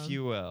 See me if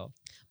you will.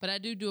 But I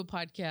do a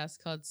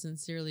podcast called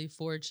Sincerely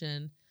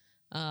Fortune.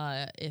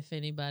 If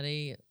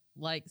anybody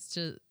likes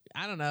to,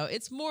 I don't know.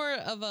 It's more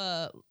of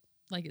a,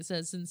 like it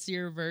says,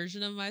 sincere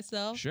version of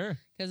myself. Sure.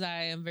 Because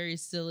I am very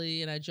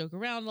silly and I joke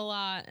around a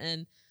lot.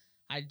 And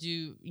I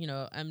do,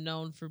 I'm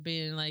known for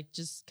being like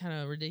just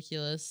kind of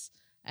ridiculous.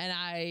 And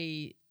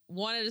I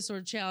wanted to sort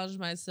of challenge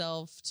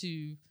myself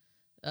to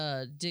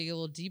dig a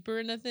little deeper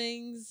into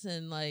things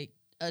and like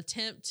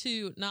attempt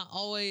to not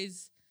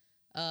always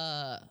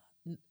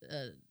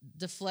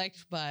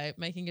deflect by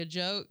making a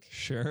joke.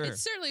 Sure.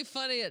 It's certainly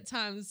funny at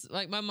times.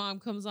 Like my mom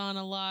comes on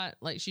a lot.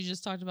 Like she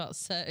just talked about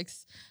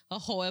sex, a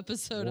whole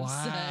episode of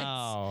sex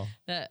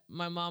that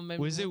my mom made.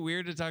 Was it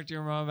weird to talk to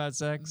your mom about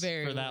sex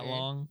for that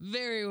long?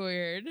 Very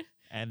weird.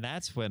 And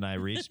that's when I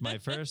reached my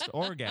first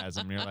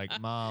orgasm. You're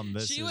like, Mom,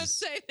 she would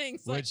say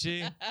things like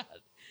that.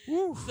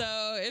 Woo.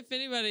 So if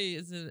anybody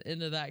is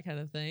into that kind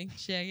of thing,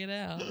 check it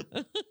out.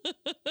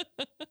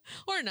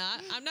 Or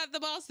not. I'm not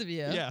the boss of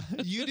you. Yeah,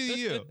 you do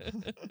you.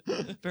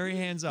 Very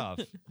hands off.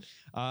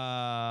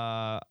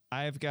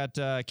 I've got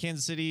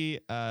Kansas City,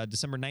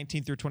 December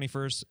 19th through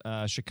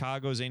 21st.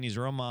 Chicago, Zanies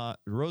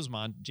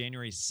Rosemont,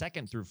 January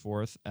 2nd through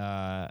 4th.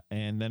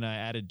 And then I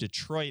added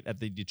Detroit at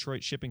the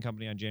Detroit Shipping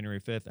Company on January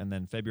 5th. And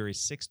then February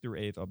 6th through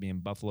 8th, I'll be in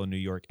Buffalo, New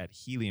York at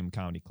Helium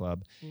Comedy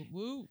Club.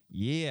 Woo.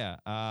 Yeah.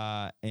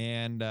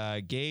 And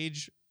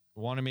Gage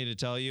wanted me to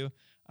tell you,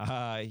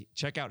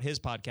 check out his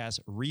podcast,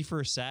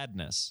 Reefer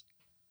Sadness.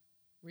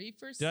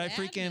 Reefer Sadness. Did I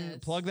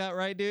freaking plug that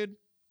right, dude?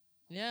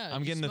 Yeah, I'm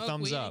you getting the smoke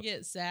thumbs weed up. And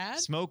get sad.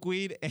 Smoke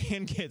weed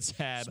and get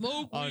sad.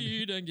 Smoke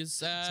weed and get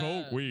sad.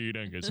 Smoke weed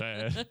and get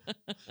sad.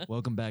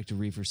 Welcome back to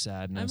Reefer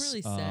Sadness. I'm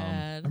really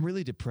sad. I'm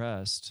really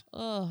depressed.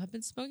 Oh, I've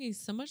been smoking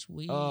so much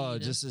weed. Oh,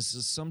 just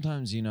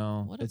sometimes, you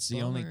know, What a it's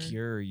the only bummer.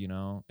 cure, you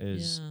know,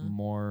 is Yeah.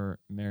 more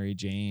Mary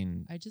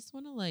Jane. I just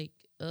want to like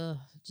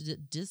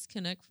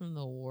disconnect from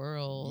the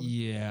world.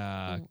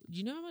 Yeah. Do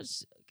you know how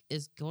much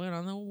is going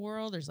on in the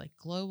world? There's like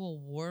global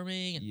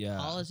warming and Yeah.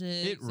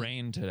 politics. It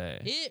rained today.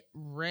 It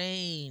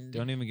rained.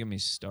 Don't even get me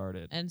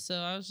started. And so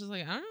I was just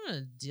like, I don't know how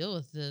to deal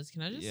with this.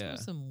 Can I just Yeah.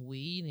 smoke some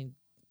weed and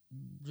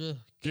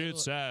Get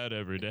sad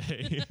every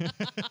day.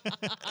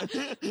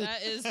 That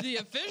is the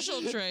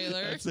official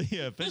trailer. That's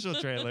the official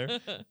trailer.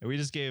 We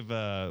just gave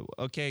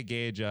okay,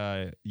 Gage,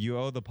 you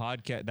owe the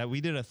podcast that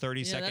we did a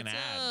 30-second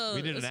ad.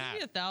 We did an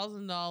ad.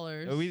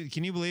 $1,000.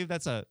 Can you believe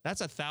that's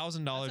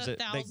 $1,000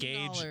 that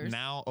Gage $1,000.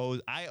 now owes?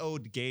 I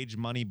owed Gage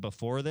money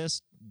before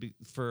this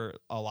for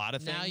a lot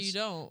of things. Now you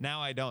don't. Now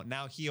I don't.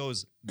 Now he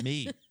owes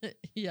me.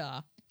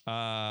 Yeah.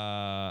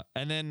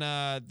 And then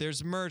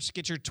there's merch.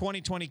 Get your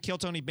 2020 Kill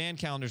Tony band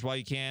calendars while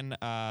you can.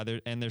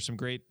 There's some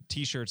great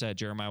t-shirts at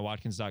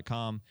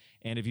jeremiahwatkins.com.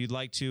 And if you'd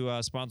like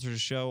to sponsor the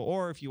show,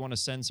 or if you want to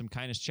send some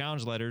kindness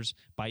challenge letters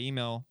by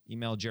email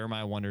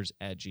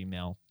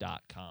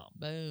jeremiahwonders@gmail.com.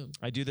 Boom.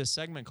 I do this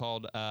segment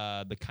called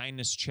the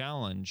kindness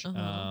challenge.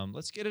 Uh-huh.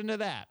 Let's get into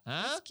that.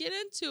 Huh? Let's get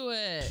into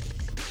it.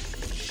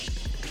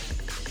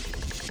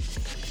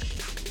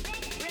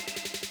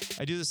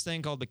 I do this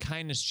thing called the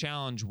kindness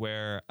challenge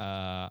where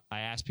I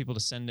ask people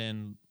to send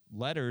in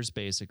letters,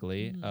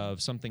 basically,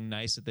 of something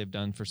nice that they've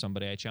done for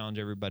somebody. I challenge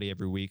everybody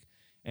every week,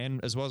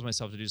 and as well as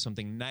myself, to do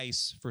something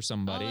nice for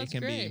somebody. that's It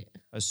can great. be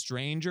a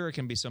stranger. It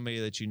can be somebody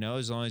that you know,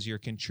 as long as you're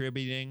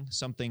contributing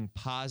something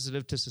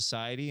positive to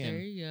society There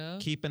and you go.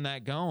 keeping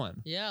that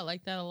going. Yeah, I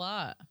like that a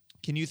lot.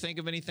 Can you think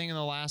of anything in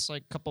the last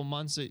couple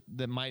months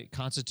that might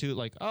constitute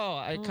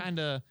I kind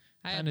of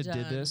I have did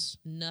done this?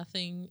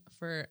 Nothing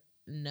for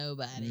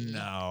nobody.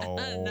 No.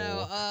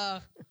 No.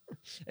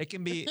 It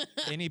can be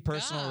any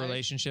personal Gosh.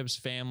 relationships,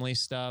 family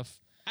stuff.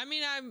 I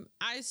mean,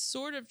 I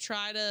sort of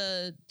try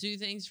to do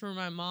things for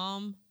my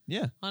mom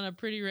Yeah. on a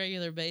pretty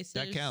regular basis.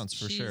 That counts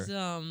for sure.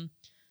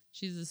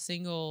 She's a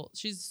single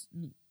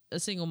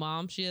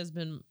mom. She has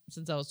been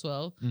since I was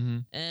 12. Mm-hmm.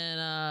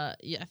 And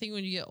yeah, I think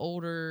when you get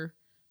older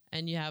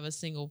and you have a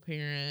single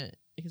parent,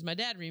 because my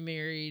dad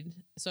remarried,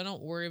 so I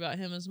don't worry about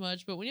him as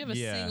much. But when you have a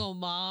single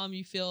mom,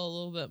 you feel a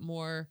little bit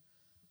more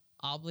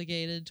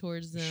obligated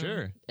towards them.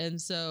 Sure.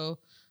 And so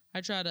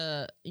I try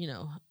to,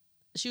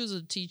 she was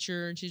a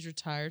teacher and she's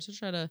retired, so I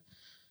try to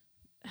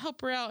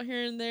help her out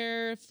here and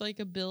there if a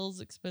bill's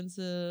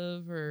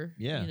expensive or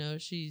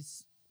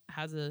she's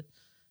has a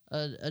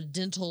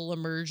dental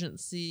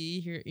emergency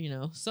here,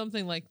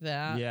 something like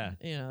that. Yeah.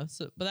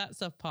 But that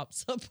stuff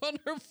pops up on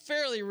a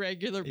fairly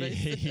regular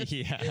basis.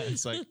 Yeah.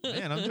 It's like,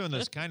 man, I'm doing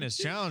this kindness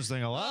challenge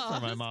thing a lot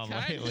for my mom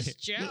lately.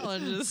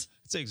 Challenges.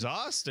 It's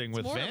exhausting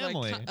with More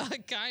family. Of a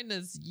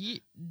kindness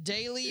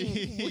daily,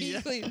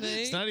 weekly thing.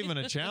 It's not even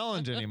a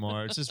challenge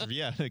anymore. It's just,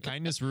 the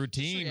kindness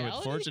routine with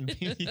Fortune.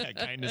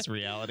 Kindness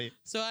reality.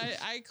 So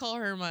I call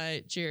her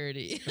my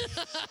charity.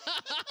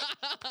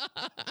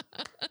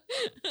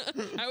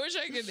 I wish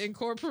I could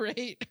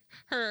incorporate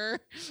her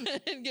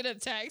and get a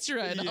tax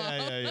write-off.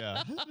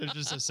 Yeah. There's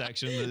just a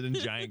section that in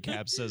giant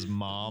caps says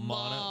mom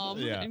on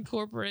it. Yeah.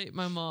 Incorporate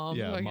my mom.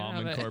 Yeah, so I can Mom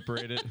have it.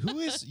 Incorporated.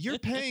 You're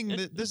paying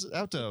this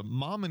out to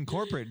Mom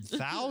Incorporated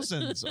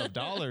thousands of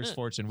dollars,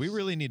 Fortune. We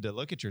really need to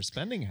look at your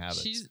spending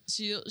habits.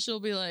 She'll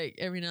be like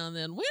every now and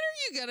then, when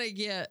are you gonna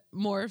get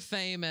more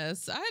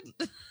famous?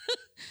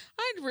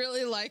 I'd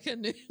really like a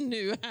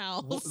new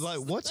house.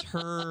 What's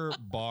her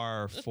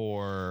bar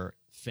for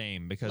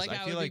fame? Because I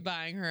feel would be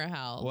buying her a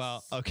house.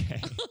 Well,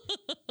 okay.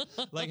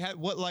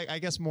 I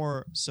guess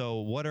more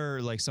so what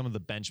are some of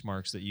the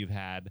benchmarks that you've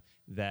had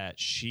that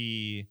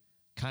she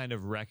kind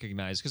of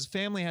recognized? Because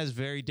family has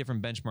very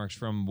different benchmarks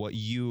from what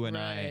you and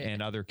I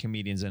and other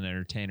comedians and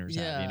entertainers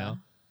have,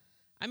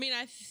 I mean,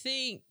 I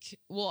think,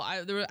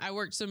 I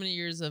worked so many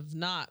years of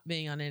not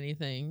being on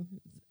anything,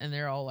 and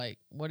they're all like,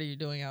 what are you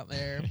doing out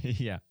there?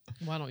 Yeah.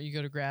 Why don't you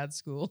go to grad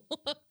school?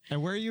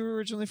 And where are you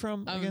originally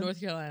from? I'm in again? North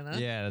Carolina.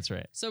 Yeah, that's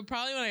right. So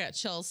probably when I got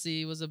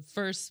Chelsea was a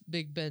first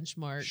big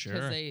benchmark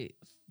because they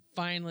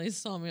finally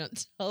saw me on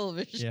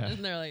television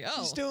and they're like,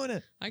 oh, she's doing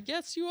it. I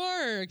guess you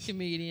are a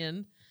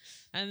comedian.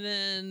 And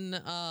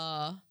then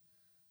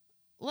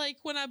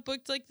when I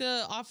booked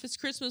the office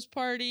Christmas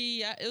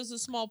party, it was a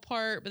small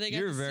part, but they got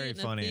You're to see very it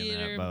in funny the in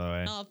theater. that, by the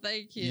way. Oh,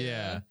 thank you.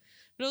 Yeah.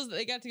 But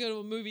they got to go to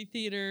a movie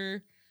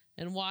theater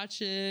and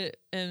watch it.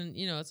 And,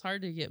 it's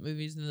hard to get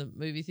movies in the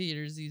movie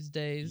theaters these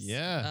days.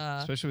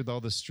 Yeah. Especially with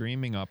all the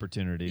streaming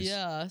opportunities.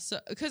 Yeah. So,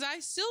 because I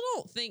still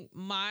don't think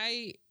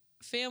my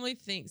family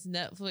thinks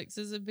Netflix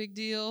is a big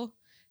deal.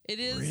 It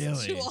is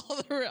Really? to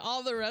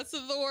all the rest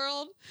of the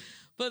world.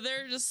 But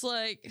they're just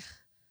like,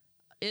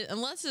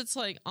 unless it's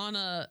on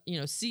a,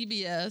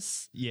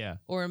 CBS Yeah.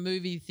 or a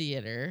movie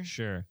theater.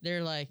 Sure.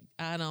 They're like,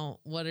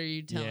 what are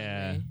you telling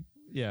me?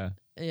 Yeah.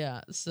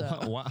 Yeah. So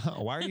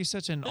Why are you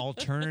such an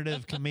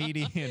alternative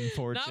comedian,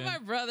 Fortune? not my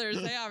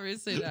brothers. They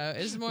obviously know.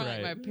 It's more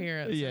like my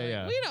parents. Yeah, Like,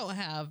 yeah. we don't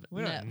have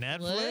We don't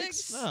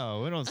Netflix. Netflix?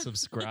 No, we don't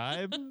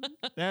subscribe.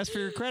 They ask for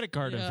your credit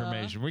card Yeah.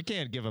 information. We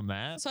can't give them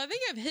that. So I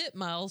think I've hit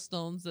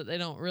milestones that they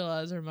don't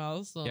realize are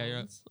milestones. Yeah,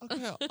 you're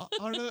okay.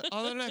 On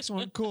the next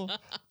one, cool.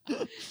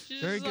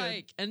 She's Very just good.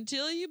 like,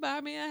 until you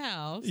buy me a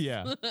house,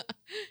 Yeah.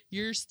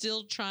 you're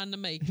still trying to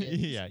make it.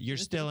 Yeah, you're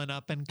still an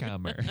up and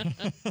comer.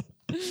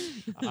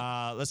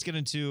 Let's get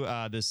into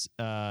this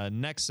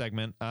next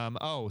segment.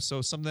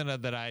 So something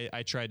that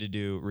I tried to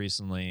do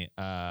recently.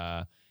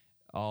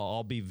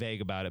 I'll be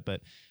vague about it,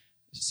 but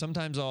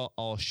sometimes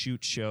I'll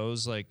shoot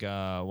shows like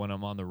when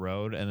I'm on the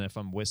road, and if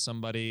I'm with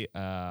somebody,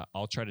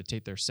 I'll try to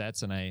take their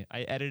sets, and I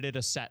edited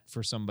a set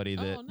for somebody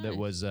that nice.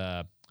 was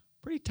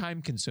pretty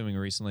time consuming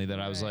recently. That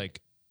I was Right.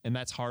 like. And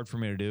that's hard for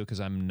me to do because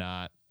I'm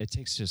not. It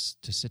takes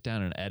just to sit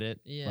down and edit.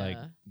 Yeah. Like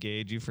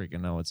Gage, you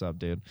freaking know what's up,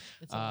 dude.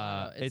 It's, a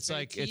lot. it's very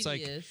like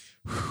tedious.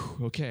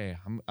 okay,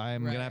 I'm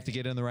gonna have to Right.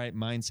 get in the right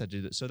mindset to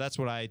do this. So that's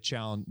what I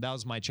challenge. That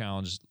was my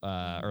challenge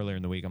earlier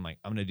in the week. I'm like,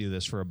 I'm gonna do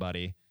this for a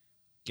buddy.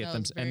 Get That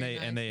them, was and very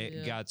they nice of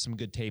you. got some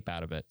good tape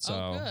out of it. So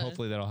Oh, good.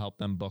 hopefully that'll help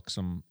them book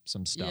some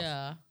stuff.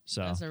 Yeah.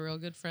 So That's a real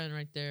good friend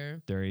right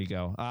there. there you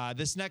go.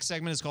 This next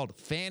segment is called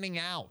Fanning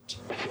Out.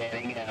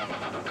 Fanning out.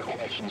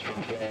 Questions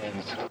from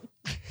fans.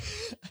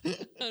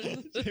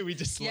 We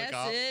just look Yes,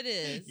 up. it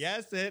is.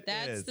 Yes, it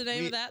That's is. the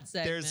name of that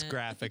There's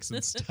segment. graphics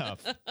and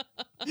stuff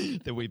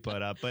that we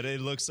put up, but it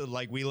looks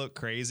like we look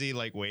crazy,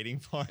 like waiting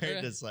for it.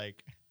 Right. It's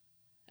like,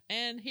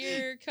 And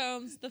here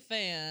comes the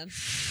fan.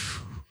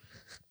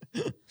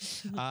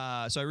 so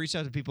I reached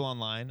out to people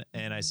online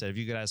and I said, if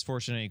you could ask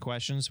Fortune any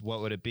questions,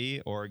 what would it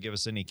be? Or give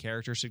us any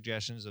character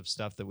suggestions of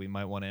stuff that we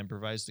might want to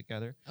improvise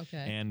together. Okay.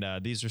 And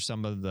these are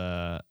some of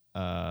the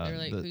They're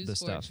like, who's the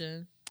stuff.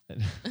 Fortune?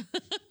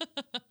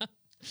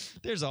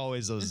 There's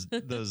always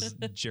those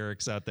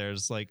jerks out there.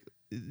 It's like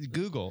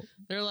Google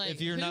They're like,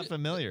 if you're not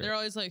familiar. They're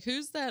always like,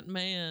 who's that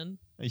man?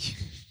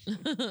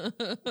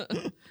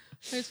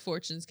 His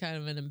Fortune's kind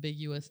of an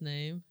ambiguous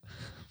name.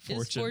 Is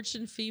Fortune.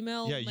 Fortune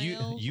female? Yeah,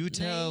 male you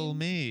tell name?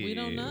 me. We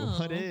don't know.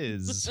 What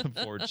is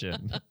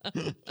Fortune?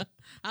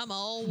 I'm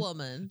all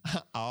woman.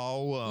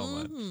 All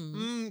woman.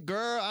 Mhm.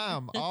 Girl,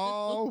 I'm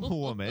all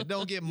woman. It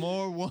don't get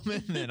more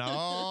woman than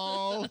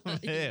all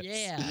this.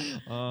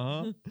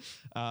 Yeah.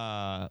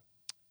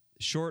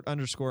 Short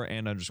underscore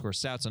and underscore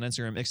stats on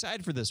Instagram.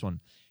 Excited for this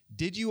one.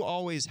 Did you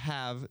always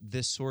have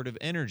this sort of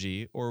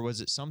energy, or was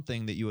it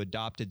something that you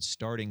adopted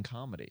starting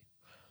comedy?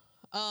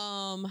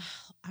 I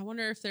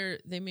wonder if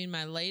they mean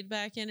my laid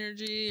back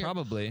energy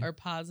Probably. or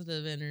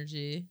positive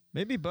energy.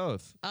 Maybe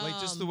both. Like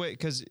just the way,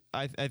 because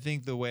I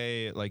think the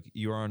way like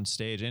you are on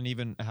stage and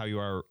even how you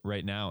are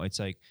right now, it's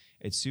like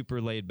it's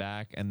super laid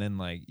back, and then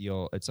like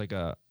it's like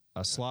a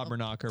slobber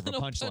knocker of a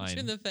Little punch punchline.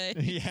 in the face.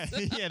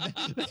 yeah.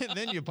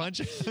 Then you punch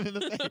him in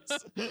the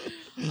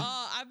face.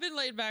 I've been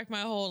laid back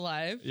my whole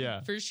life.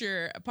 Yeah. For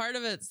sure. Part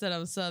of it's that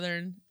I'm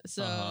Southern,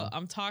 so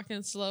I'm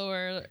talking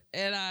slower,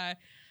 and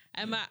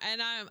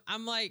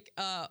I'm like,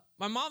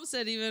 my mom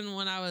said even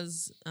when I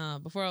was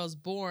before I was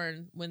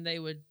born, when they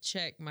would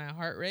check my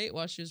heart rate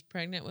while she was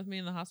pregnant with me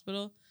in the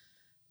hospital,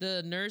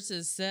 the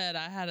nurses said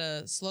I had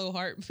a slow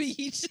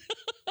heartbeat.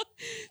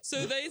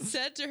 So they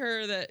said to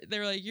her that they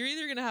were like, you're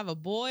either gonna have a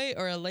boy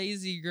or a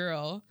lazy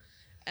girl.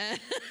 And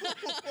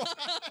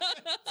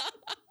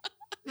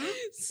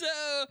so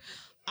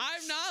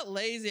I'm not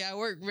lazy. I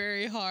work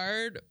very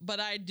hard, but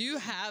I do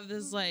have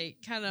this like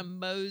kind of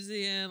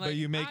moseying. Like, But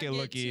you make I'll it get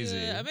look to easy.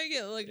 it. I make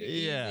it look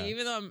Yeah. easy,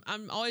 even though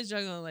I'm always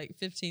juggling like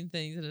 15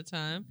 things at a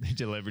time. They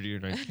delivered you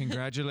like,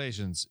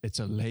 congratulations, it's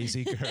a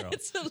lazy girl.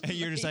 It's a And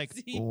you're just like,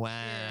 lazy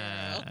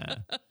wow. girl.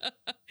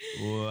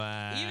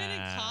 Wow. Even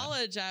in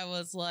college, I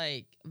was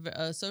like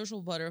a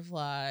social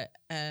butterfly,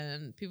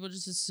 and people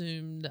just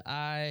assumed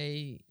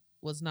I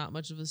was not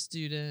much of a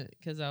student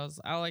because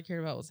all I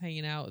cared about was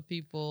hanging out with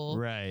people.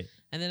 Right.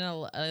 And then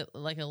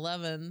like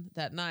 11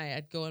 that night,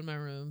 I'd go in my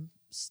room,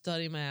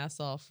 study my ass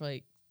off for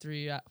like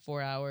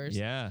 3-4 hours.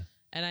 Yeah.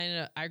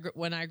 And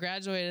when I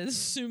graduated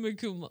summa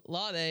cum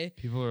laude,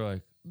 People are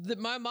like,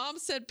 my mom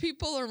said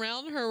people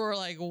around her were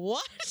like,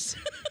 "What?"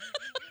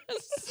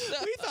 So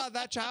we thought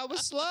that child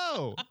was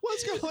slow.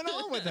 What's going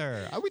on with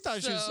her? We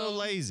thought she was so So-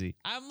 lazy.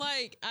 I'm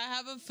like, I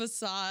have a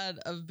facade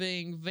of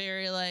being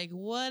very like,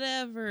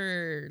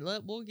 whatever.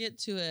 We'll get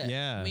to it.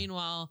 Yeah.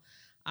 Meanwhile,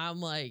 I'm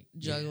like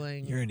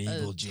juggling. You're an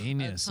evil a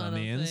genius ton on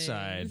the of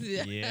inside.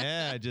 things.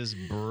 Yeah, just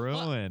Well,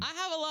 brewing. I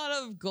have a lot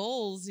of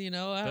goals, I have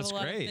That's a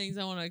lot great. of things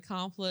I want to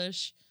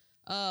accomplish.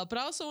 But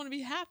I also want to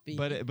be happy.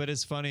 But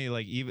it's funny,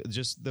 like even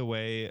just the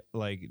way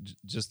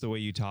just the way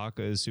you talk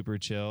is super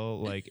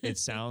chill. Like it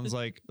sounds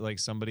like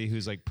somebody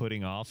who's like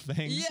putting off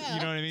things. Yeah,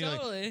 You know what I mean?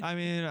 totally. Like, I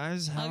mean, I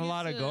just have a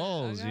lot of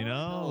goals. You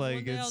know, like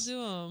one day I'll it's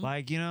do 'em.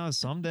 like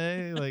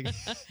someday like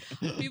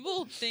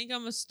People think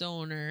I'm a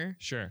stoner.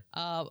 sure.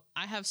 I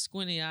have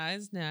squinty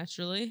eyes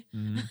naturally,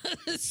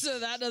 Mhm. so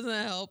that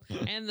doesn't help.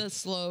 And the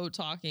slow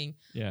talking.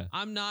 Yeah.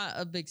 I'm not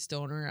a big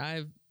stoner.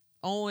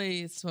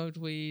 only smoked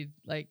weed,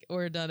 like,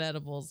 or done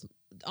edibles.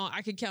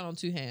 I could count on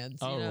two hands.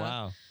 Oh, you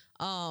know?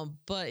 wow.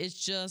 But it's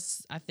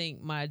just, I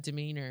think, my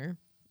demeanor.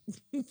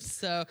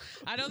 So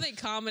I don't think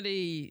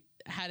comedy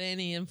had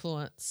any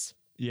influence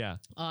Yeah.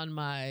 on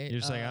my. You're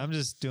just like, I'm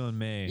just doing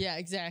me. Yeah,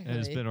 exactly. And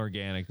it's been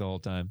organic the whole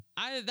time.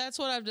 That's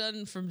what I've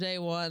done from day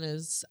one.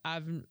 Is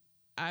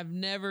I've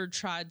never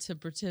tried to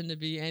pretend to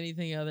be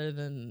anything other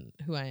than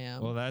who I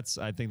am. Well,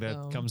 I think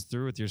that comes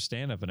through with your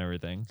stand up and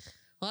everything.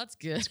 Well, that's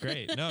good. It's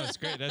great. No, it's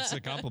great. That's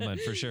a compliment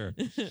for sure.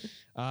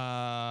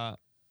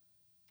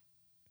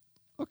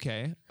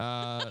 Okay.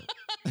 I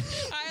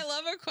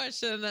love a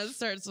question that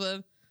starts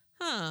with,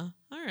 huh,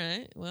 all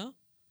right, well,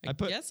 I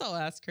guess I'll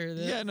ask her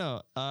this. Yeah,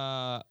 no.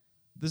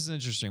 This is an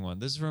interesting one.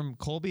 This is from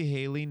Colby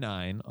Haley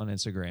 9 on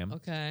Instagram.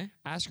 Okay.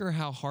 Ask her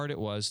how hard it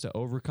was to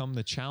overcome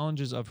the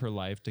challenges of her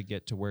life to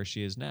get to where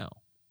she is now.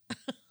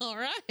 All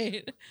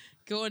right.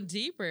 Going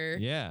deeper.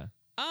 Yeah.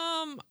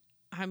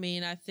 I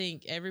mean, I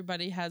think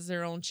everybody has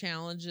their own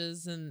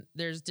challenges and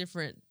there's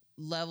different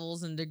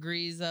levels and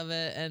degrees of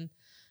it. And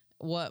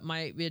what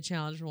might be a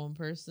challenge for one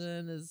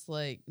person is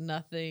like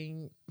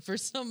nothing for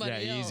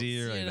somebody else.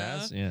 Easy or like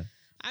that. Yeah.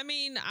 I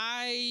mean,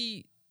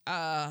 I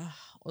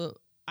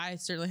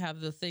certainly have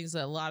the things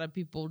that a lot of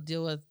people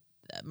deal with.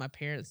 My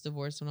parents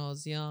divorced when I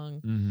was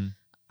young.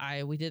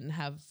 Mm-hmm. We didn't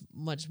have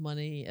much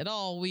money at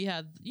all. We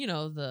had,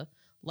 the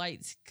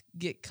lights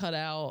get cut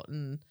out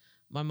and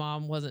my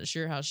mom wasn't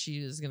sure how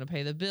she was going to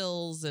pay the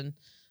bills. And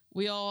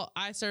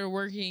I started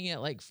working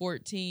at like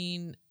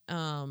 14.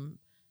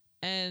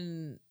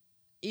 And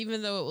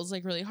even though it was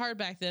like really hard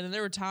back then, and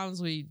there were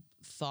times we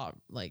thought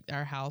like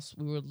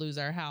we would lose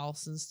our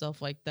house and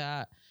stuff like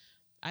that.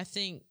 I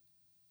think,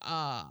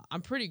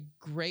 I'm pretty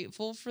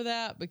grateful for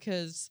that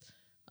because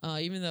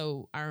even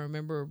though I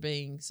remember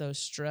being so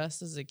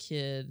stressed as a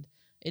kid,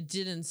 it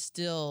did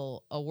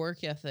instill a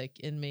work ethic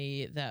in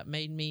me that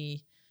made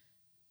me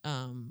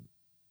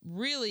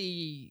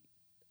really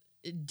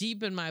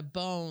deep in my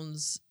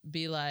bones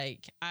be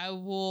like, I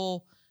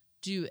will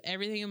do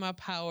everything in my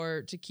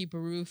power to keep a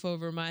roof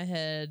over my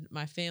head,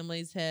 my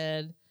family's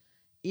head.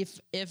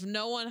 If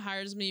no one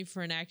hires me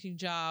for an acting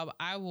job,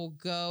 I will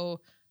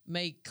go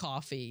make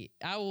coffee.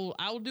 I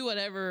will do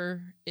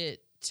whatever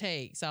it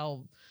takes.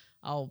 I'll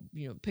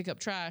pick up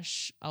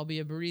trash. I'll be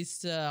a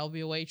barista. I'll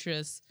be a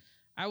waitress.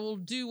 I will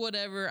do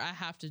whatever I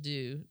have to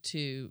do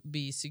to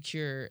be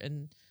secure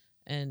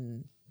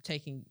and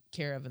taken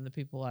care of and the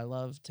people I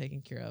love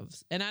taken care of.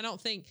 And I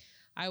don't think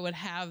I would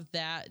have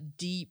that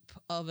deep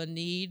of a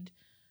need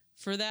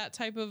for that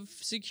type of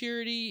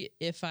security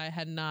if I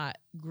had not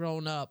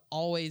grown up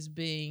always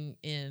being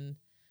in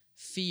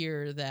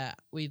fear that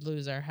we'd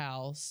lose our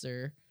house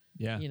or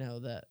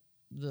that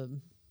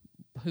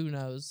who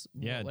knows.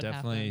 Yeah, what would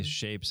definitely happen.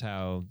 shapes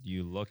how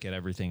you look at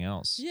everything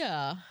else.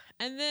 Yeah.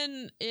 And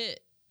then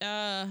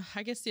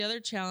I guess the other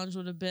challenge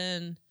would have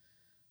been,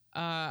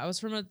 I was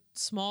from a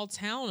small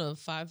town of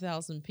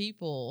 5,000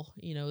 people.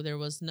 There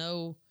was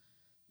no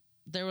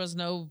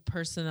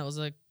person that was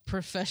a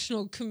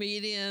professional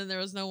comedian. There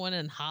was no one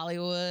in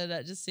Hollywood.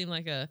 That just seemed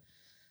like a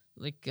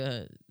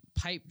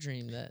pipe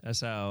dream.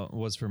 That's how it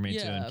was for me too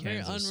in Kansas. Very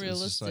It's just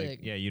unrealistic.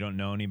 like, you don't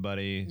know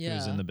anybody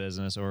who's in the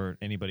business or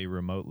anybody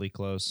remotely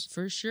close.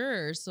 For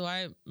sure. So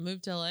I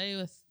moved to LA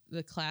with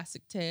the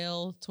classic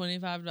tale,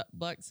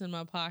 $25 in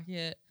my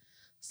pocket,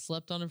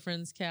 slept on a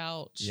friend's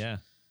couch. Yeah.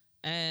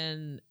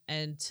 And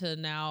to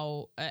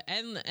now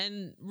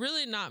and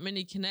really not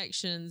many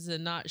connections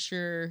and not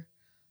sure.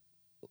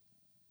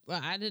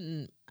 Well, I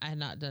had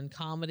not done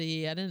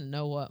comedy. I didn't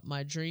know what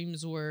my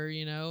dreams were,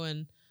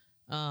 and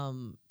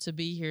to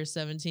be here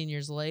 17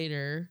 years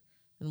later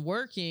and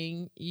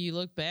working, you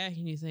look back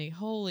and you think,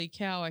 holy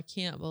cow, I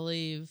can't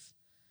believe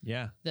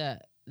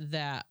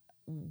that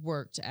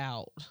worked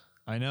out.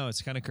 I know.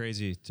 It's kind of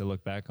crazy to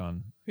look back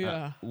on.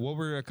 Yeah. What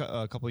were a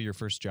couple of your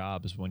first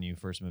jobs when you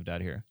first moved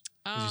out here?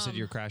 Because you said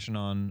you're crashing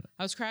on.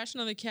 I was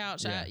crashing on the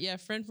couch. A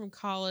friend from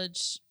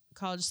college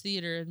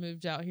theater had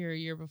moved out here a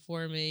year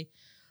before me.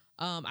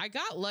 I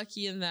got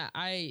lucky in that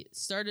I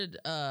started,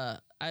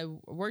 I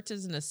worked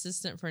as an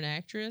assistant for an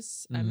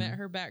actress. I met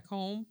her back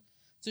home.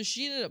 So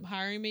she ended up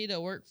hiring me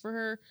to work for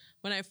her.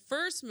 When I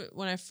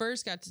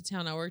first got to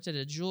town, I worked at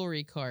a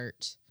jewelry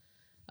cart.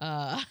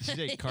 Did you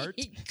say cart?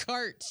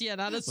 Cart, yeah,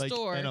 not a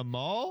store. In a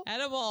mall? At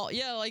a mall,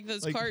 yeah, like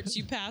those carts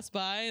you pass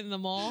by in the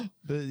mall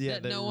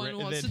that no one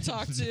wants to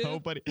talk to.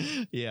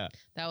 Nobody, yeah.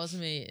 That was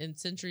me in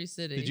Century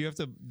City. Did you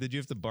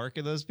have to bark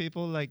at those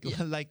people like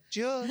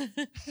Jewel?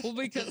 Well,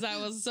 because I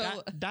was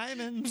so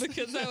diamonds.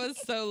 Because I was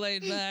so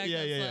laid back.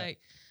 I was like,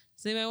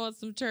 does anybody want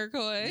some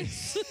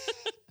turquoise?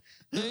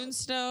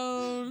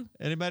 Moonstone.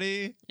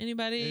 Anybody? And then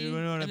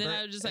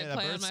I would just play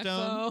on my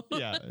phone.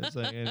 Yeah, it's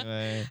like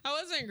anyway. I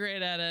wasn't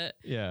great at it.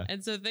 Yeah.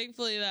 And so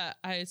thankfully that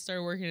I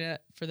started working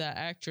for that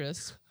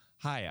actress.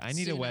 Hi, I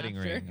need a wedding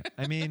ring.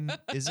 I mean,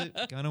 is it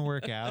gonna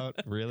work out?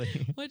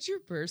 Really? What's your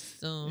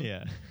birthstone?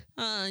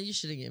 Yeah. You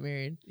shouldn't get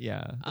married.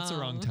 Yeah, that's the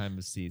wrong time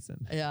of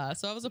season. Yeah.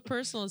 So I was a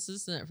personal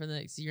assistant for the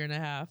next year and a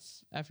half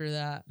after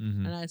that,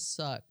 and I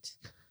sucked.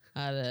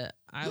 I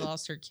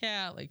lost her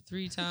cat like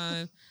 3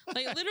 times.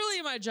 Like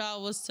literally my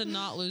job was to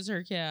not lose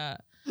her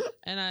cat.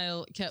 And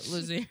I kept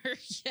losing her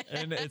cat.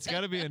 And it's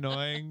got to be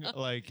annoying,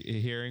 like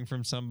hearing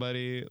from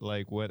somebody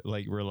like what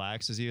like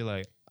relaxes you,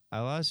 like I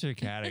lost your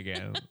cat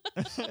again.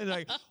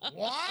 Like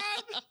what?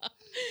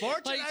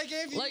 Fortune, I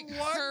gave you like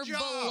one her job.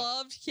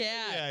 beloved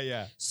cat.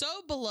 Yeah. So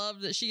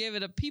beloved that she gave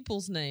it a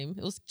people's name.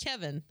 It was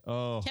Kevin.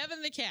 Oh,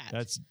 Kevin the cat.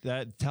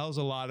 that tells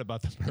a lot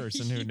about the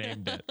person who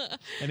named it.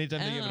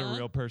 Anytime they give it a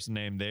real person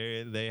name,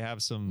 they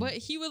have some. But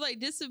he would like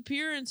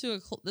disappear into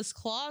this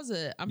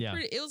closet.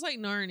 It was like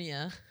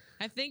Narnia.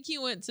 I think he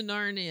went to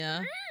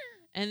Narnia.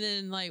 And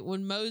then like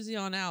would mosey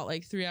on out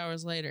like 3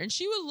 hours later. And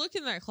she would look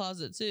in that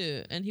closet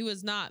too. And he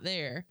was not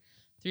there.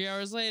 3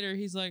 hours later,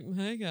 he's like,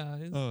 "Hey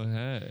guys." Oh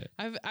hey.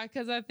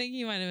 Because I think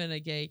he might have been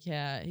a gay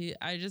cat.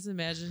 I just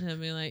imagine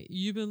him being like,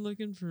 "You've been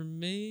looking for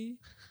me?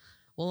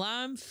 Well,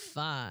 I'm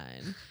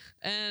fine."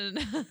 And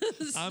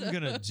I'm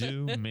gonna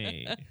do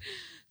me.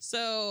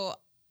 So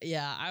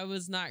yeah, I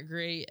was not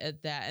great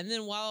at that. And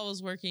then while I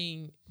was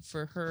working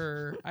for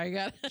her, I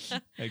got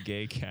a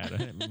gay cat.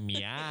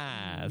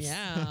 Meow.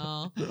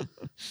 Meow.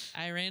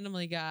 I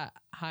randomly got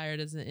hired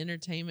as an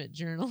entertainment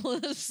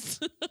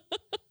journalist.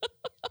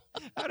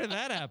 How did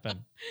that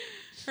happen?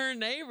 Her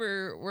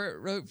neighbor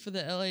wrote for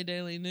the LA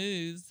Daily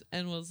News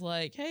and was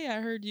like, "Hey,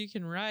 I heard you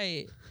can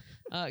write,"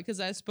 because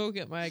I spoke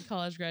at my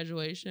college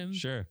graduation.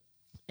 Sure.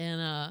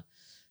 And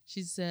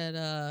she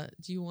said,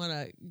 "Do you want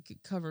to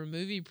cover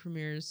movie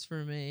premieres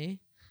for me?"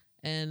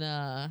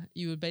 And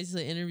you would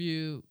basically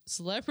interview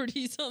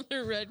celebrities on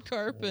their red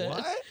carpet.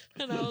 What?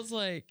 And I was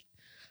like,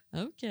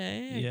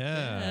 "Okay, I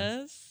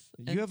guess."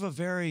 You have a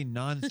very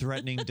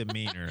non-threatening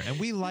demeanor, and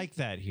we like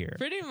that here.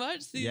 Pretty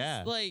much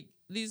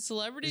these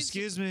celebrities.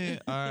 Excuse me.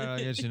 All right, I'll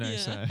get you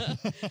next time.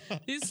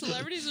 These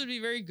celebrities would be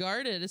very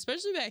guarded,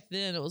 especially back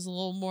then. It was a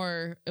little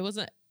more. It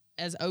wasn't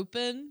as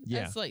open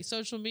as like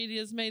social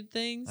media's made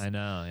things. I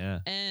know, yeah.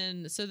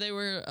 And so they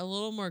were a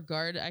little more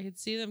guarded. I could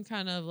see them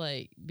kind of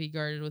like be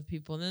guarded with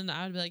people, and then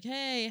I would be like,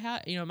 "Hey, how?"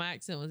 My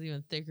accent was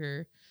even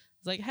thicker.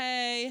 It's like,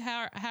 "Hey,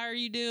 how are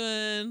you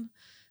doing?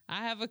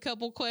 I have a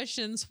couple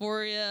questions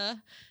for you."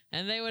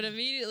 And they would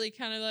immediately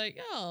kind of like,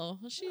 "Oh,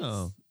 well, she's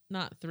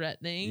not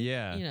threatening.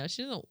 Yeah.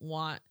 She doesn't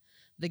want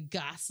the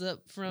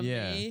gossip from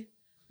me."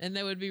 And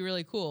they would be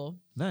really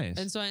cool. Nice.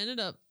 And so I ended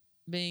up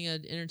being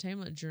an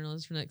entertainment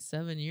journalist for the next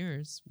 7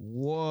 years.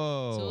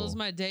 Whoa. So it was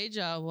my day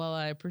job while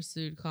I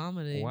pursued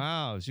comedy.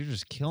 Wow. So you're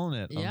just killing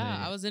it.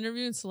 Yeah. I was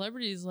interviewing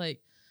celebrities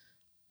like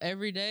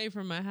every day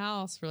from my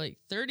house for like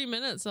 30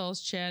 minutes. I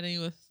was chatting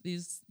with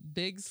these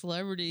big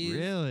celebrities.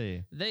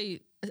 Really?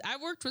 I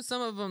worked with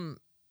some of them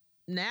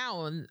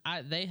now, and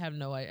they have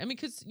no idea. I mean,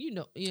 because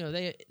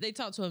they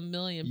talk to a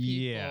million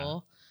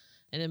people,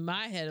 and in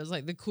my head it was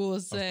like the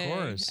coolest thing. Of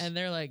course. And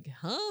they're like,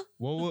 "Huh?"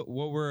 What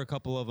were a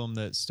couple of them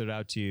that stood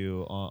out to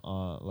you,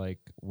 like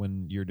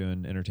when you're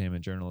doing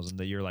entertainment journalism,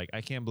 that you're like,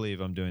 I can't believe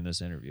I'm doing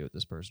this interview with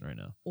this person right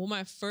now? Well,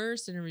 my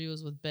first interview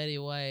was with Betty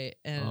White,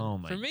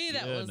 and for me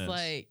that was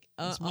like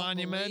it's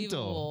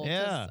monumental.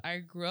 Yeah, I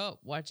grew up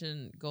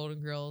watching Golden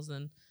Girls,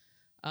 and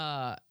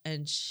I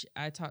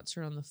talked to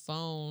her on the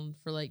phone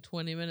for like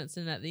 20 minutes,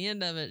 and at the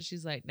end of it,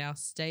 she's like, "Now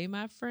stay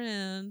my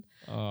friend."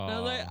 And I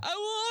was like, "I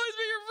will always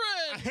be your friend."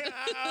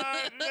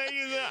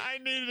 I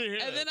needed to hear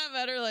And then I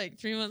met her like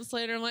 3 months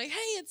later. I'm like, "Hey,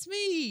 it's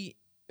me,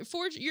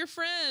 your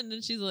friend."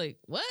 And she's like,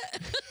 "What?"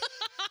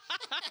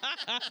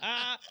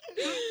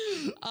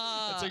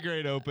 That's a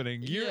great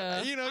opening. Your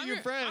friend. I'm your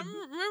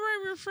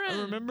friend.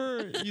 I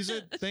remember you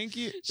said thank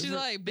you. She's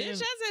like, "Bitch, I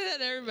say that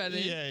to everybody."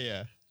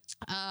 Yeah.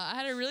 I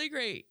had a really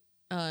great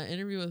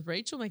interview with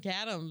Rachel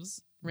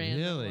McAdams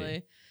randomly.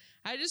 Really?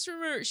 I just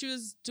remember she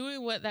was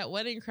doing that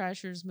Wedding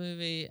Crashers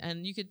movie,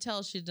 and you could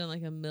tell she'd done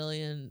like a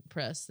million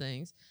press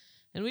things.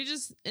 And we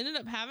just ended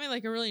up having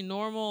like a really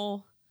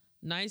normal,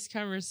 nice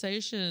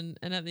conversation.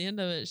 And at the end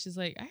of it, she's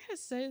like, "I gotta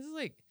say, this is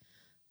like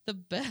the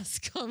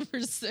best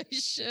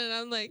conversation."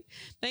 I'm like,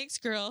 "Thanks,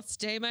 girl.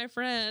 Stay my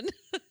friend."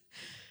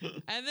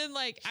 And then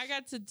like I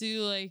got to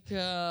do like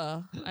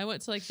I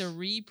went to like the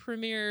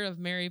re-premiere of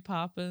Mary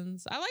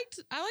Poppins. I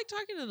like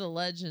talking to the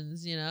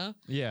legends,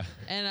 Yeah.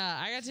 And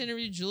I got to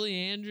interview Julie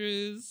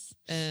Andrews,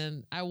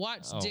 and I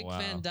watched Dick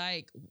Van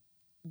Dyke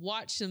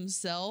watch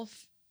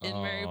himself in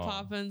Mary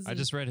Poppins. I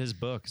just read his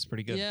book. It's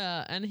pretty good.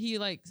 Yeah, and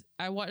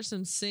I watched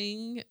him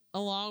sing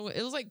along with,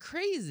 it was like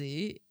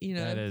crazy,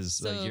 That is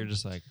so like, you're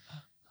just like,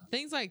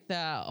 things like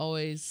that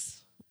always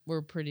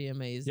were pretty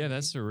amazing. yeah,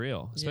 that's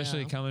surreal,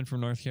 especially coming from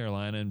North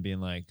Carolina and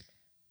being like,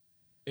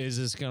 is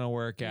this gonna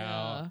work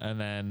out? And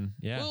then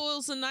well, it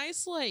was a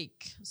nice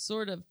like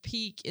sort of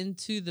peek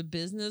into the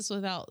business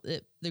without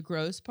the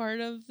gross part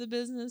of the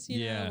business,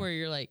 where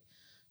you're like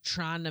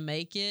trying to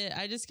make it.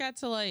 I just got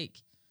to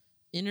like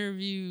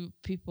interview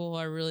people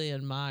I really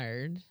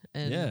admired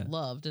and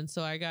loved, and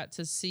so I got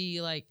to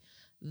see like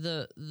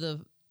the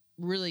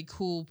really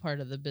cool part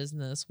of the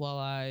business while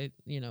I,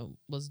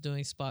 was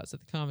doing spots at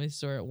the Comedy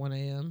Store at 1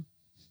 a.m.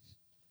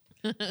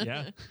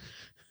 Yeah.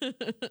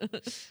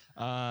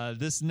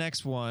 This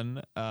next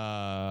one,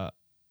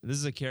 this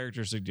is a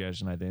character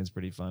suggestion. I think it's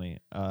pretty funny.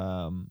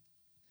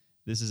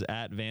 This is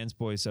at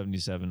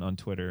VanceBoy77 on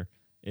Twitter.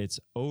 It's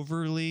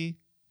overly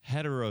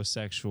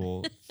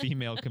heterosexual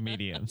female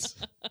comedians.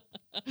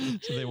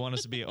 So they want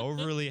us to be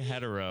overly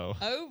hetero.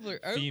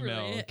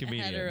 Female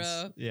comedians.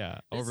 Hetero. Yeah,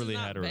 This overly is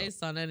not hetero.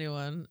 based on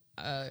anyone,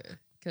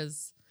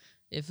 because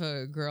if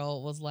a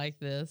girl was like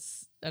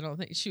this, I don't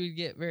think she would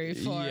get very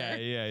far.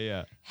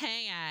 Yeah.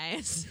 Hey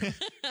guys.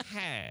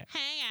 Hey.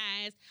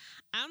 Hey guys.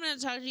 I'm going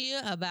to talk to you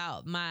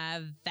about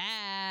my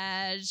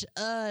vag.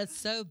 It's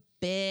so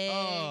big.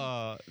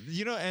 Oh,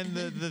 and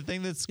the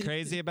thing that's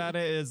crazy about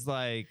it is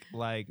like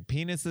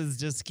penises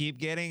just keep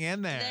getting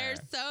in there. There's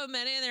so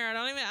many in there.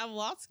 I've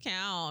lost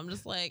count. I'm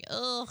just like,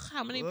 ugh,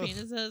 how many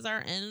penises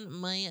are in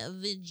my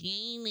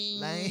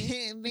vagina? Like,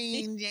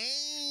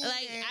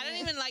 I don't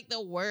even like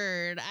the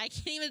word. I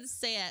can't even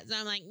say it. So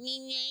I'm like,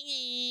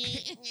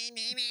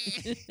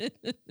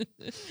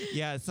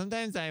 Yeah,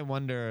 sometimes I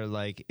wonder,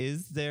 like,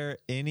 is there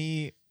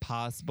any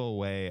possible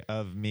way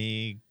of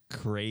me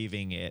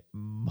craving it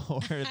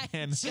more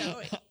than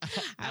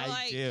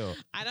I do?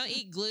 I don't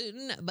eat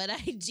gluten, but I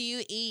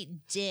do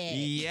eat dick.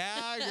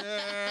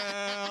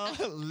 Yeah,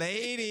 girl.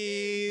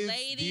 Ladies.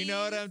 Do you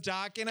know what I'm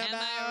talking about? Am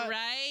I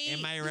right?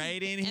 Am I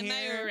right in Am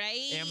here? I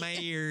right? Am I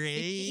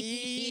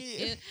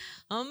right?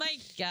 Oh my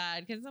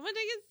God. Can someone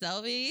take a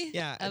selfie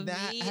of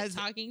me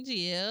talking to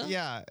you?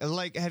 Yeah.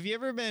 Like, have you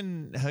ever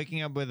been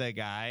hooking up with a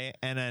guy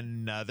and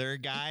another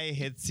guy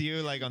hits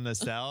you like on the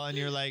cell and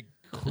you're like,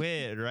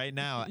 quit right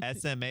now,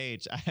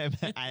 SMH.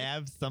 I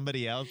have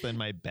somebody else in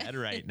my bed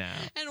right now.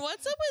 And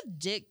what's up with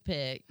dick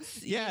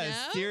pics? Yeah, you know?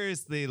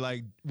 seriously,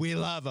 like, we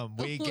love them.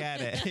 We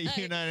get it.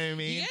 You know what I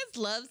mean? You guys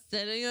love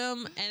sending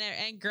them,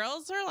 and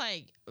girls are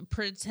like,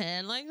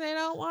 pretend like they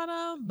don't want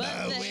them,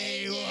 but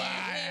we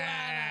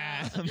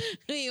want them.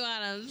 We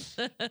want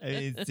them. I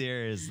mean,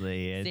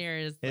 seriously.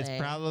 It's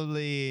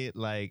probably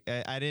like,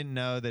 I didn't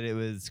know that it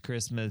was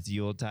Christmas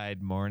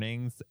Yuletide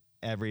mornings.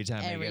 Every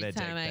time I get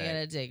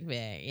a dick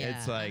pic. Yeah.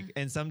 It's like,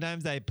 and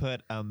sometimes I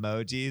put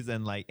emojis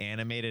and like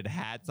animated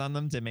hats on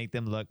them to make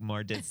them look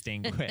more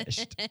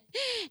distinguished.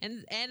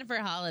 and for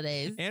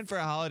holidays.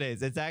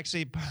 It's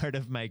actually part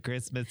of my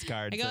Christmas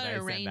cards. I got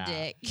a rain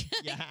dick.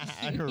 Yeah,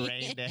 a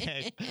rain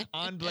dick.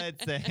 On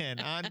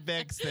Blitzen, on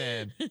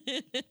Vixen,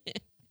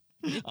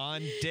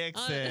 on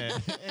Dixon.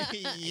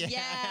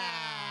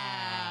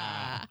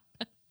 Yeah.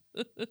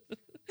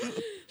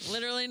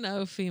 Literally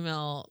no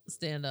female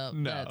stand-up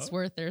that's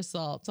worth their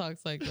salt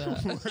talks like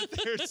that. Worth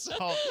their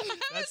salt.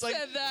 That's like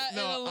said that in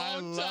a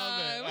long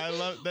time. I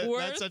love that.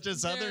 That's such a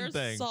Southern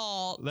thing.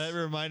 Salt. That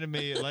reminded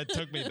me. That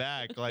took me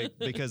back. Like,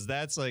 because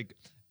that's like,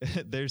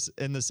 there's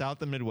in the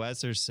South and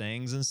Midwest, there's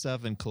sayings and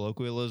stuff and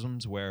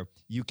colloquialisms where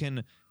you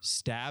can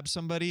stab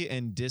somebody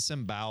and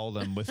disembowel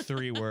them with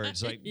 3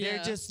 words. Like,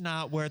 they're just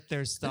not worth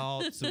their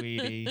salt,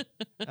 sweetie.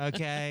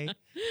 Okay?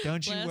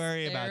 Don't you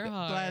worry about it.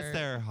 Bless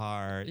their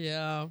heart.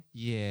 Yeah.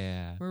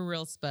 Yeah. We're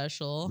real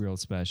special. Real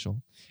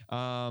special.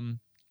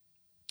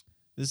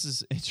 This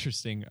is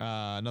interesting.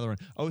 Another one.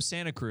 Oh,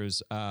 Santa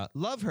Cruz.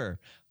 Love her.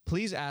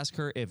 Please ask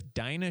her if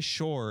Dinah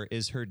Shore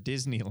is her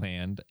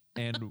Disneyland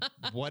and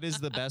what is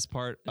the best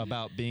part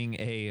about being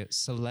a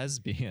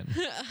celesbian.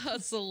 A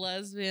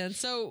celesbian.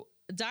 So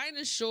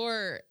Dinah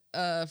Shore,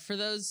 for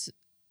those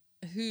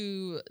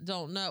who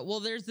don't know, well,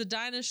 there's the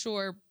Dinah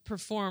Shore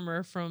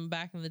performer from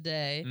back in the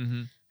day.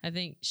 Mm-hmm. I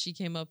think she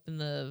came up in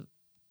the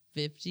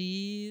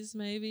 50s,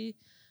 maybe.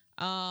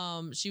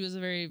 She was a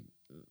very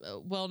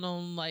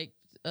well-known, like,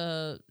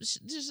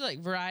 just like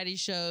variety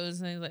shows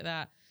and things like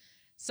that.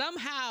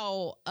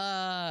 Somehow,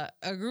 a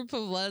group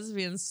of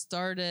lesbians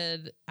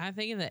started, I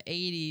think in the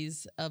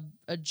 80s, a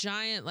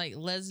giant like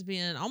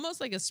lesbian, almost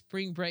like a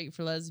spring break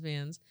for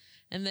lesbians.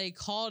 And they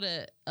called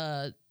it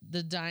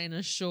the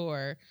Dinah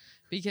Shore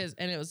because,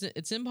 and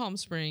it's in Palm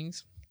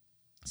Springs,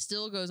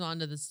 still goes on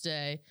to this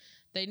day.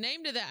 They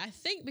named it that, I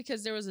think,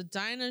 because there was a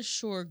Dinah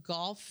Shore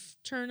golf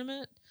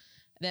tournament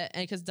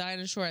because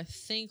Dinah Shore, I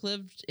think,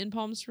 lived in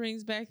Palm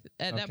Springs back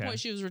at that point.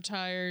 She was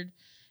retired.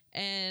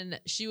 And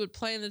she would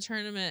play in the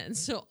tournament, and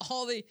so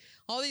all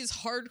these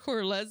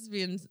hardcore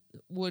lesbians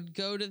would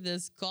go to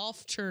this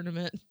golf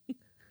tournament,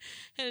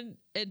 and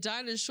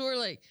Dinah Shore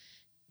like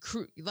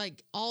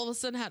all of a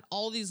sudden had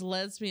all these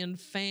lesbian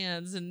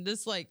fans, and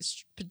this like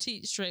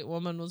petite straight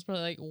woman was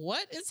probably like,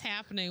 "What is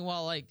happening?"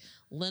 While like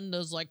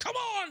Linda's like, "Come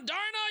on,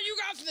 Dinah, you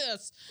got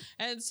this!"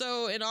 And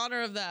so in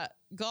honor of that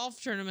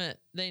golf tournament,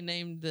 they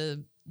named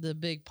the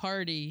big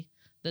party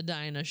the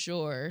Dinah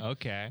Shore.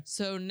 Okay.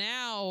 So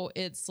now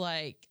it's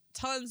like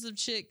tons of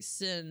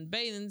chicks in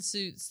bathing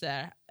suits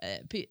that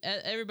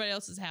everybody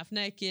else is half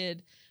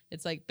naked.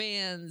 It's like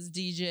bands,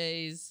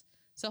 DJs.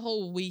 It's a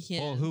whole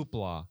weekend. Oh,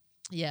 hoopla.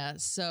 Yeah.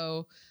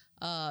 So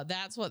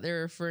that's what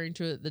they're referring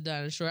to at the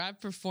Dinah Shore.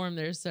 I've performed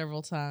there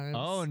several times.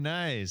 Oh,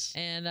 nice.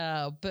 And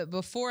but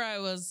before I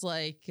was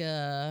like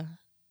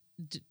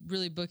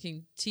really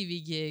booking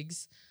TV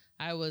gigs,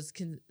 I was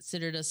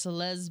considered a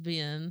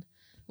celesbian,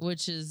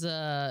 which is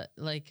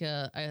like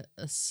a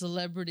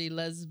celebrity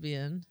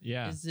lesbian.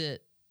 Yeah.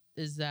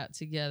 Is that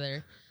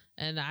together?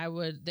 and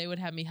they would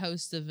have me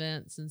host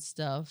events and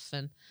stuff,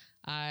 and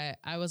I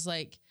was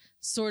like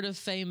sort of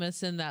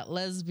famous in that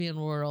lesbian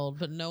world,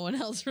 but no one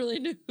else really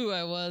knew who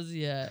I was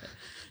yet.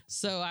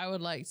 So I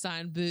would like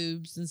sign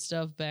boobs and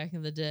stuff back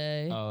in the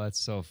day. Oh, that's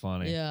so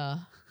funny. Yeah.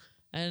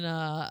 And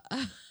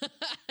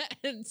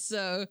and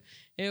so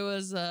it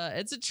was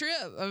it's a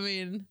trip. I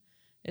mean,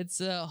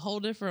 it's a whole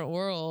different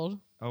world.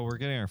 Oh, we're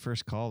getting our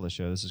first call of the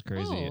show. This is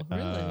crazy. Oh,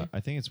 really? I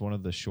think it's one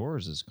of the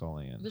Shores is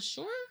calling in. The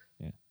Shore?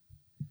 Yeah.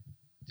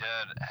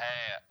 Dude,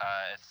 hey,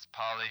 it's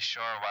Pauly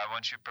Shore. Why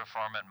won't you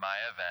perform at my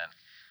event?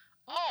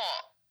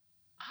 Oh,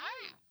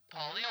 hi,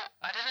 Pauly.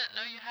 I didn't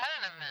know you had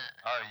an event.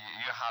 Oh,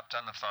 you hopped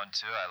on the phone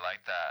too? I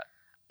like that.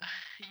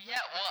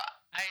 Yeah, well,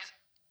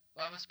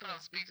 I was put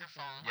on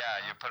speakerphone.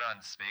 Yeah, you put it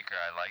on speaker.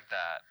 I like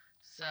that.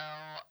 So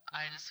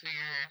I just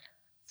figured.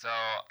 So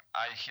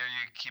I hear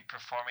you keep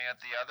performing at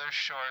the other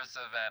Shores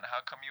event. How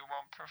come you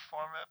won't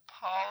perform at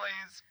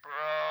Pauly's,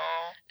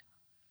 bro?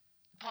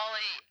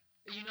 Pauly,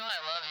 you know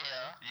I love you.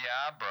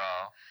 Yeah,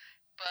 bro.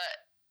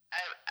 But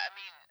I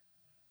mean,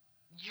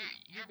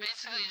 you're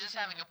basically just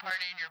having a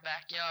party in your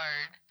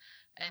backyard,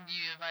 and you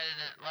invited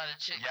a lot of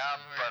chicks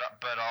Yeah, over.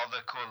 but all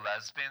the cool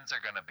lesbians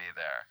are gonna be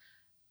there.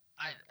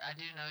 I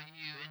do know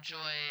you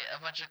enjoy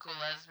a bunch of cool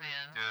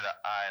lesbians. Dude,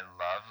 I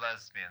love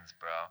lesbians,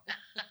 bro.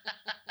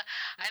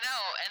 I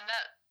know, and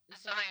that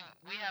is something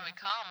we have in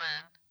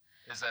common.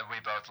 Is that we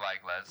both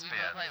like lesbians? We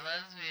both like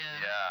lesbians.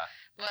 Yeah.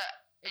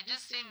 But it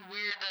just seemed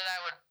weird that I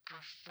would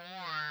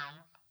perform.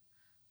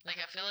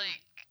 Like, I feel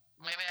like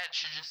maybe I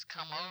should just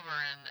come over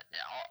and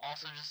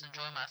also just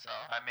enjoy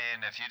myself. I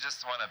mean, if you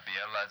just want to be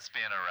a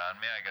lesbian around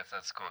me, I guess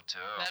that's cool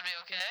too. That'd be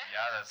okay?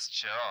 Yeah, that's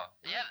chill.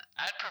 Yeah,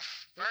 I'd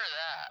prefer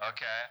that.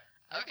 Okay.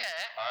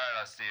 Okay. All right,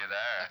 I'll see you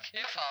there.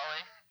 Okay,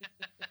 Pauly.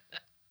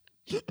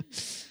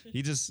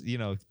 He just,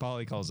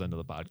 Pauly calls into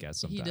the podcast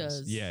sometimes. He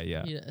does.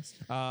 Yeah. He does.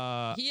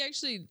 Uh, He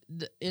actually,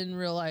 in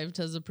real life,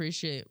 does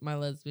appreciate my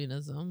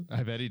lesbianism.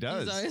 I bet he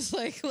does. He's always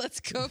like, let's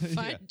go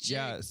find chicks.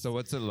 Yeah. So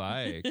what's it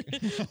like?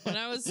 When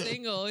I was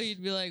single,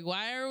 he'd be like,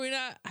 why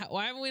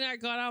haven't we not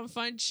gone out and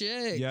find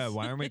chicks? Yeah.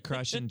 Why aren't we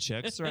crushing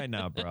chicks right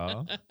now,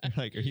 bro? You're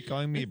like, are you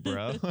calling me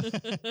bro?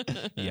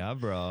 Yeah,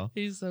 bro.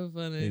 He's so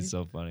funny. He's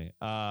so funny.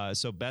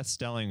 So Beth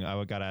Stelling,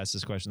 I got to ask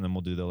this question, then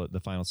we'll do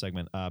the final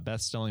segment. Beth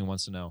Stelling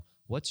wants to know,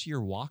 what's your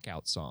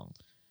walkout song?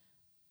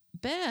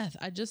 Beth,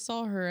 I just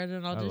saw her at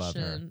an audition. love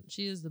her.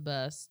 She is the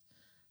best.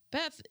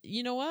 Beth,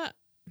 you know what?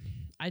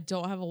 I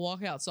don't have a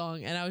walkout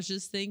song, and I was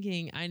just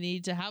thinking I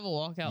need to have a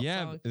walkout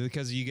song.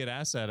 Because you get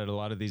asked that at a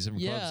lot of these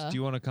different Yeah. clubs. Do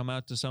you want to come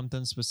out to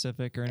something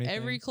specific or anything?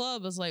 Every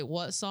club is like,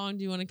 what song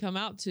do you want to come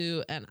out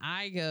to? And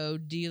I go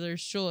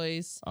Dealer's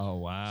Choice. Oh,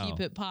 wow. Keep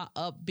it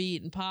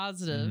upbeat and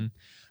positive. Mhm.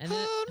 And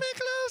then, Hold me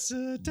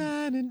closer,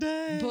 dine and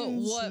dance. but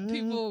what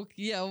people,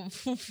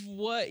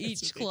 what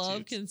each what they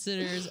club choose.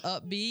 considers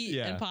upbeat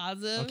Yeah. and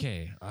positive.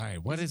 Okay, all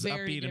right. What It's is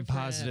very upbeat and different.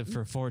 positive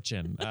for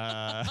Fortune?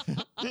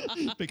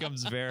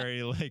 Becomes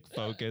very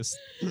focused.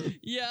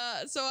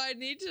 Yeah, so I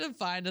need to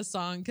find a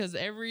song because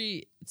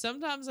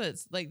sometimes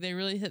it's like they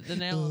really hit the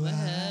nail on the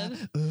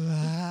head.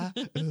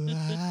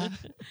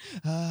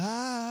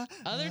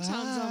 Other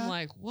times I'm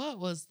like, what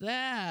was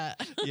that?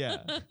 Yeah.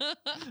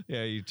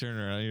 Yeah, you turn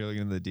around, you're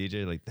looking at the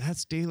DJ like,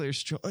 that's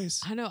Dealer's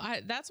Choice. I know.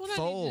 That's what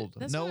Fold.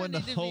 That's No what one I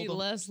to need to hold be 'em.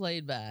 less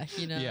laid back.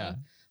 Yeah.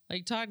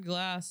 Like Todd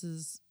Glass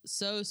is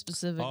so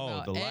specific. Oh,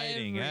 about the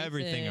lighting,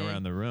 everything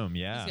around the room.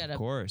 Yeah, He's got of a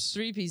course.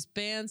 3-piece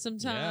band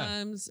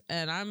sometimes,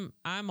 and I'm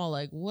all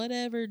like,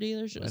 whatever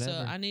dealership. So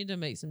Whatever. I need to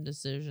make some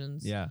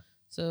decisions. Yeah.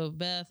 So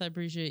Beth, I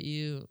appreciate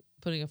you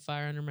putting a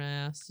fire under my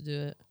ass to do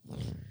it.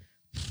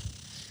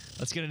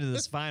 Let's get into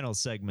this final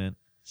segment,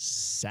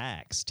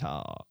 Sax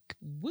Talk.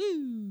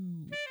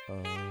 Woo!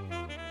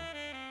 Sax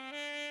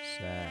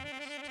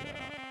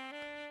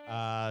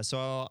Talk.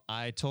 So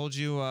I told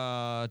you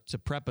to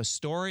prep a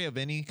story of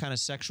any kind of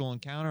sexual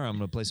encounter. I'm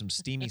going to play some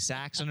steamy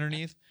sax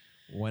underneath.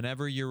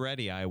 Whenever you're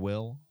ready, I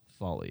will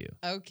follow you.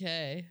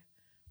 Okay.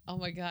 Oh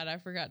my God, I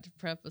forgot to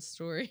prep a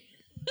story.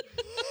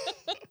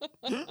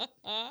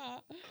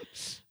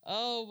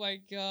 Oh my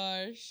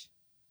gosh.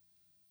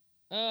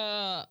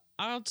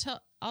 I'll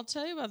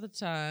tell you about the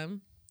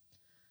time.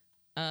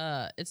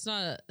 It's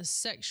not a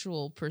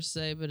sexual per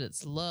se, but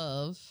it's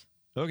love.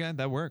 Okay,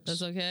 that works.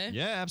 That's okay?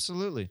 Yeah,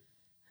 absolutely.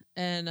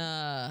 And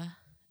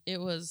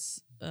it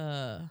was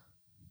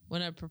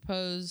when I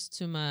proposed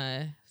to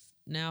my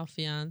now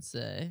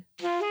fiance.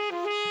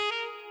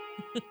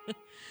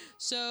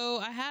 So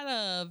I had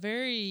a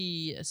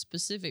very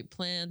specific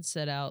plan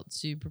set out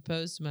to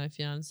propose to my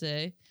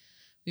fiance.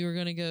 We were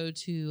going to go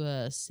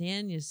to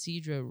San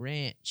Ysidro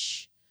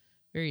Ranch.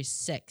 Very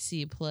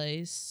sexy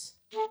place.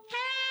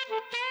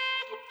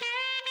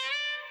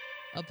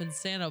 Up in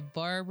Santa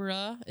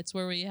Barbara. It's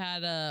where we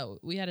had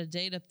a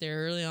date up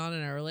there early on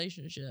in our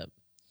relationship.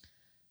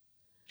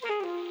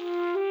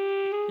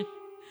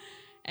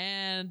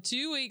 And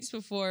 2 weeks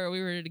before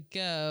we were to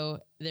go,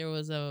 there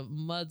was a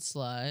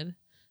mudslide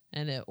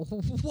and it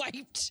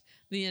wiped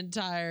the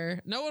entire...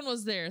 No one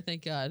was there,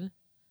 thank God.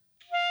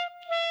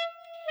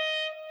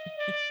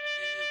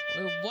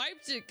 We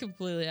wiped it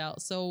completely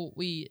out. So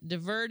we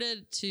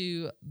diverted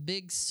to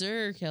Big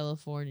Sur,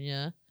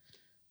 California.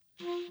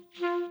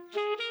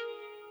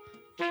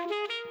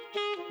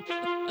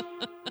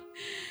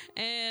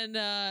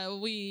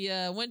 And we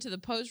went to the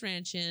Post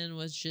Ranch Inn,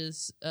 which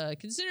is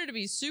considered to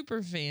be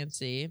super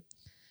fancy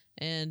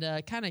and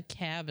kind of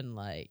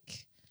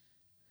cabin-like.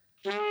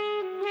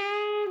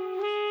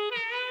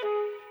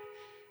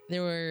 It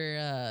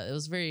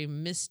was very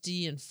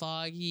misty and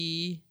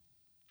foggy.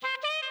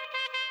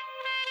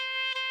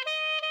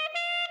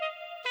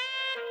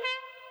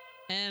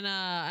 And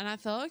I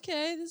thought,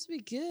 okay, this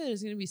would be good.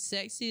 It's gonna be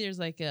sexy. There's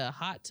like a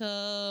hot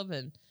tub,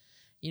 and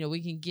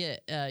we can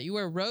get you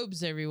wear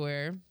robes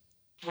everywhere.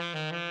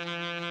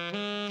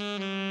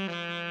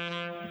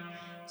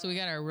 So we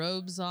got our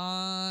robes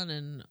on,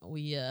 and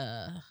we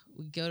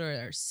go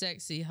to our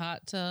sexy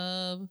hot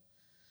tub,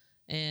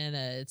 and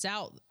it's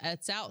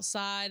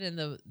outside. And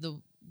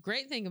the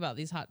great thing about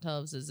these hot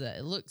tubs is that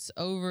it looks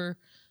over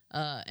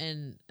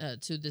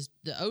to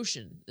the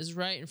ocean is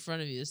right in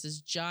front of you. It's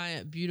this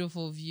giant,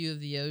 beautiful view of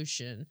the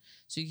ocean.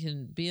 So you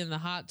can be in the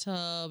hot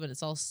tub, and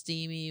it's all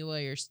steamy while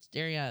you're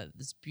staring at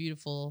this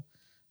beautiful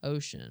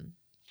ocean.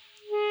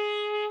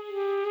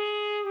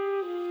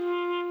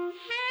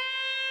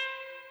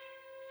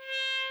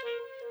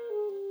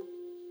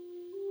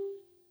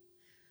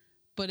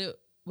 But it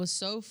was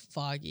so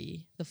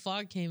foggy. The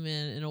fog came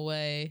in a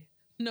way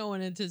no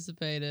one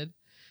anticipated,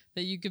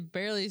 that you could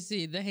barely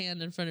see the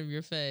hand in front of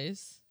your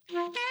face.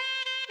 And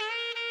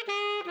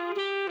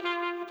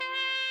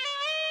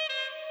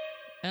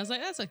I was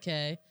like, that's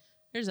okay.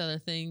 There's other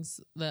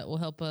things that will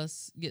help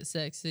us get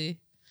sexy.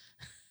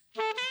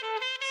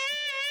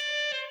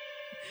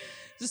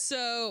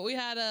 So we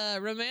had a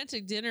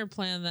romantic dinner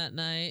planned that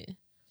night.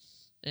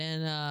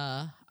 And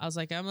I was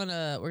like, we're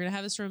gonna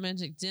have this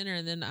romantic dinner,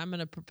 and then I'm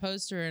gonna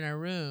propose to her in our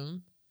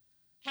room.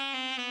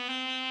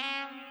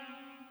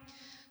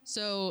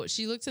 So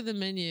she looked at the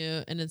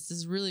menu, and it's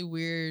this really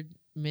weird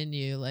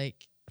menu,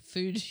 like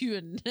food you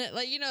would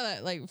like,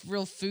 that like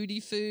real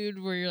foodie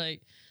food where you're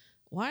like,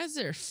 why is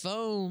there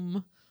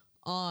foam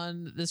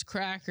on this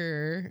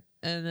cracker?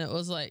 And it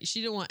was like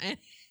she didn't want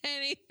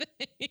anything.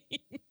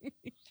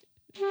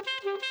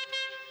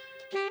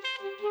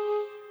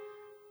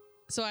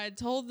 So I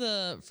told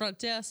the front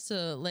desk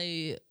to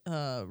lay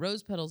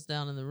rose petals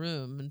down in the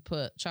room and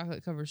put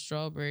chocolate-covered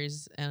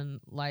strawberries and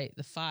light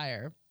the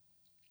fire.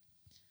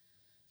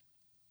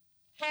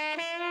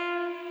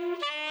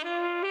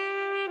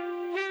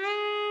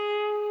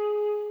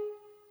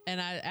 And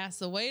I asked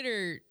the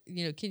waiter,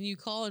 can you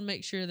call and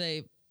make sure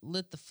they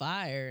lit the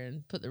fire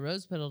and put the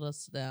rose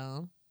petals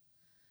down?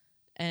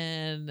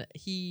 And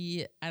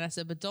I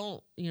said, but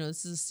don't,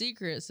 this is a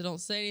secret, so don't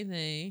say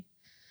anything.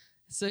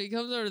 So he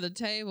comes over to the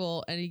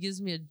table and he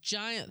gives me a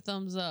giant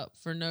thumbs up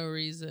for no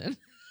reason.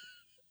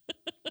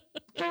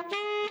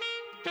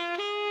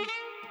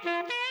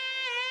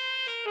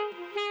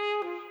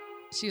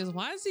 She goes,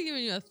 why is he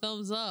giving you a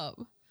thumbs up?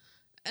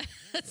 I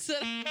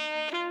said,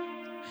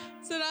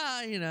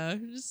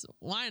 just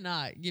why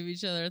not give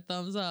each other a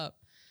thumbs up?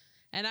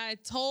 And I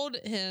told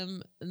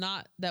him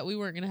not that we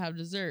weren't going to have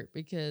dessert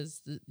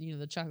because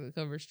the chocolate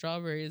covered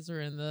strawberries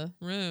were in the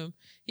room.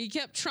 He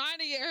kept trying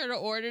to get her to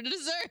order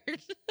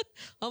dessert.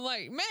 I'm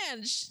like,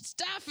 man,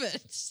 stop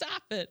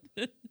it.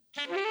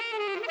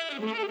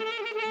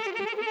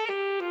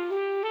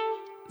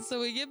 So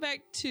we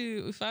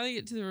finally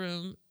get to the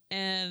room,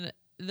 and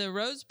the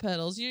rose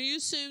petals, you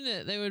assume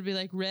that they would be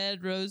like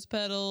red rose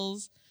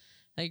petals,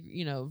 like,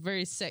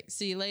 very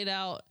sexy, laid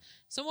out.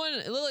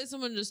 It looked like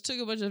someone just took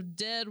a bunch of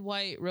dead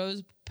white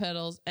rose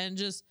petals and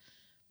just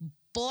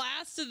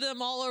blasted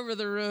them all over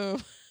the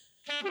room.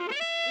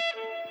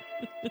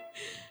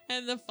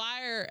 And the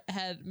fire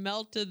had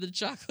melted the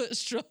chocolate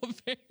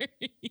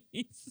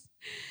strawberries.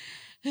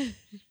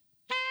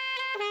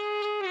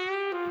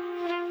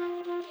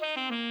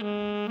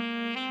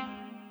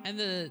 And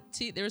the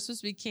tea, they were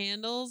supposed to be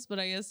candles, but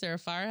I guess they're a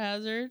fire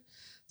hazard.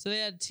 So they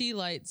had tea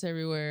lights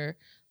everywhere,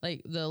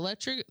 like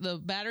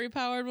the battery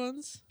powered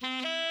ones.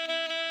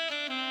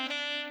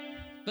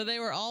 But they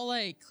were all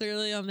like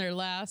clearly on their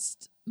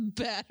last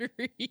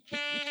battery.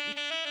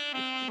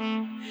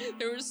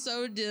 They were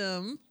so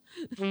dim.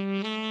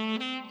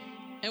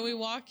 And we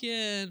walk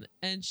in,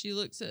 and she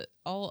looks at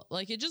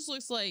it just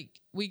looks like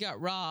we got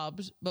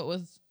robbed, but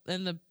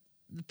the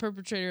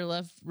perpetrator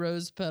left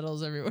rose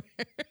petals everywhere.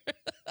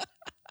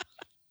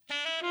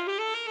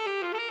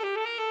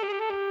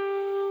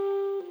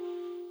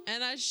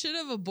 And I should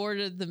have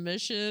aborted the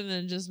mission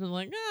and just been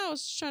like, I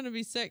was just trying to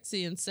be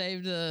sexy, and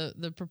saved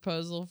the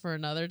proposal for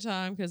another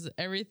time, because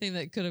everything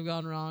that could have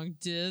gone wrong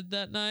did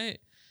that night.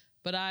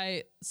 But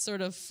I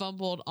sort of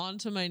fumbled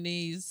onto my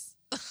knees.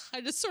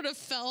 I just sort of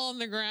fell on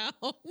the ground.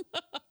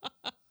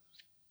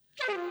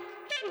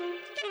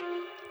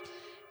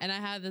 And I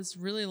had this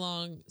really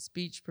long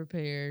speech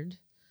prepared,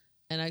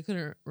 and I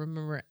couldn't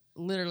remember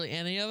literally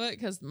any of it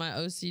because my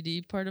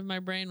OCD part of my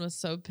brain was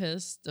so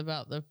pissed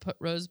about the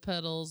rose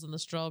petals and the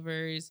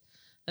strawberries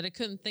that I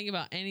couldn't think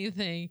about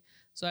anything.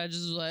 So I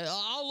just was like,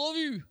 I love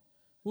you.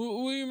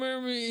 Will you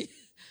marry me?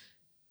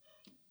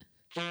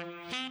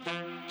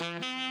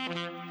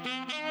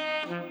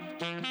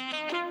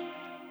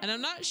 And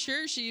I'm not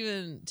sure she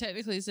even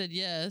technically said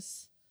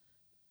yes.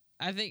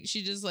 I think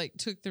she just like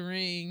took the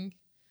ring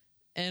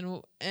and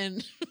we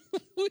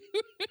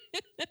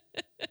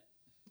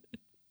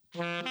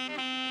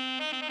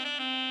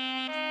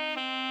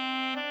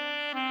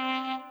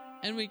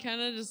and we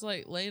kind of just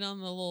like laid on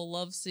the little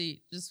love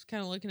seat, just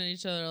kind of looking at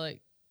each other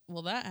like,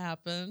 well, that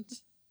happened.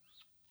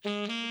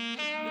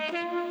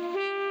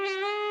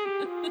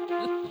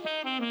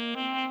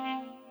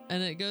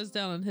 And it goes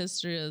down in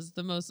history as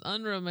the most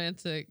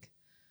unromantic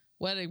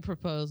wedding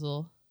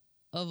proposal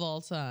of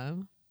all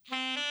time.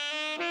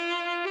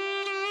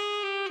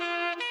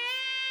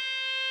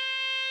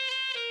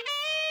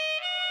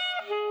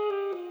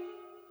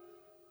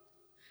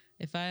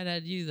 If I had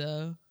had you,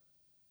 though,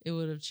 it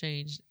would have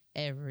changed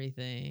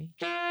everything.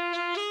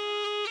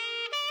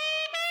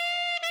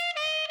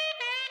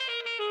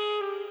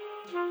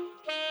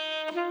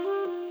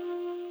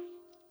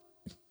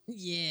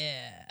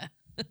 Yeah.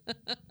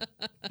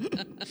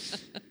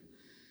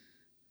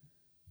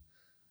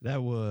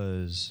 That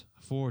was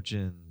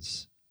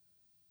Fortune's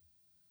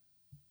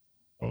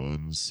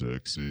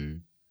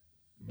unsexy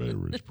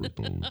marriage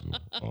proposal.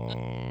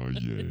 Oh,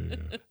 yeah.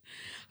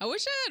 I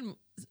wish I had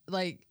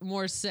like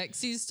more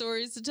sexy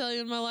stories to tell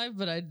you in my life,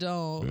 but I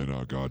don't. And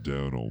I got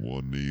down on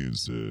one knee and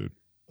said,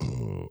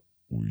 will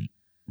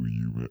you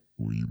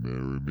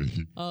marry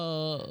me?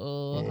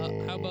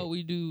 How about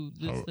we do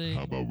this thing?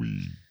 How about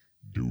we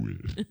do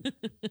it?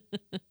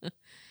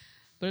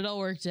 But it all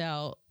worked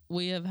out.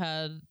 We have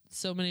had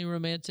so many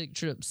romantic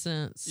trips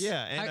since.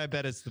 Yeah, and I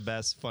bet it's the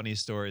best funny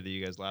story that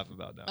you guys laugh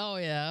about now. Oh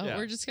yeah.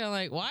 We're just kind of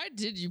like, why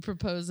did you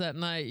propose that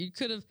night? You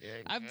could have.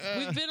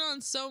 We've been on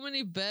so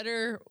many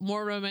better,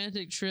 more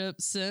romantic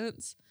trips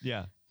since.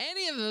 Yeah.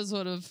 Any of those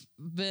would have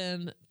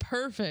been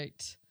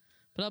perfect.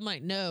 But I'm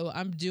like, no,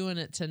 I'm doing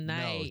it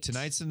tonight. No,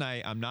 tonight's the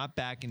night. I'm not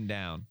backing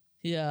down.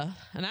 Yeah.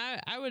 And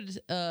I would,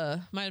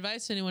 my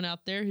advice to anyone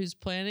out there who's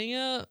planning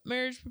a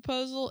marriage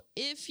proposal,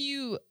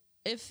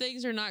 if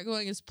things are not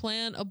going as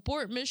planned,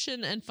 abort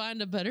mission and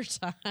find a better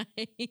time.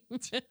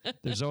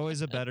 There's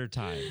always a better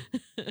time.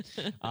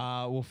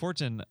 Well,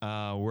 Fortune,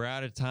 we're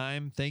out of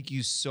time. Thank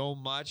you so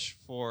much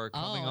for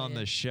coming on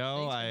the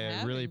show.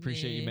 I really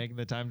appreciate you making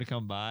the time to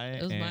come by.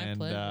 It was my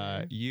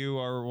pleasure. You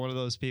are one of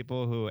those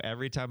people who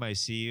every time I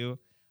see you,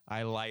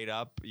 I light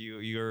up.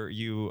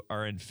 You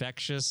are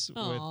infectious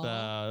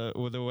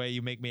with the way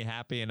you make me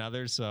happy and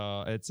others.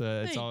 So it's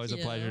always a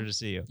pleasure to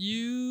see you.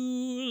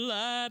 You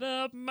light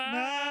up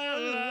my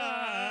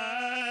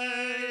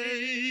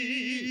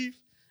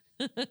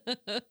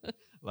life.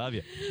 Love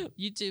you.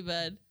 You too,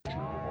 bud.